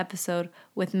bonus episode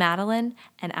with Madeline,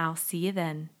 and I'll see you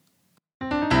then.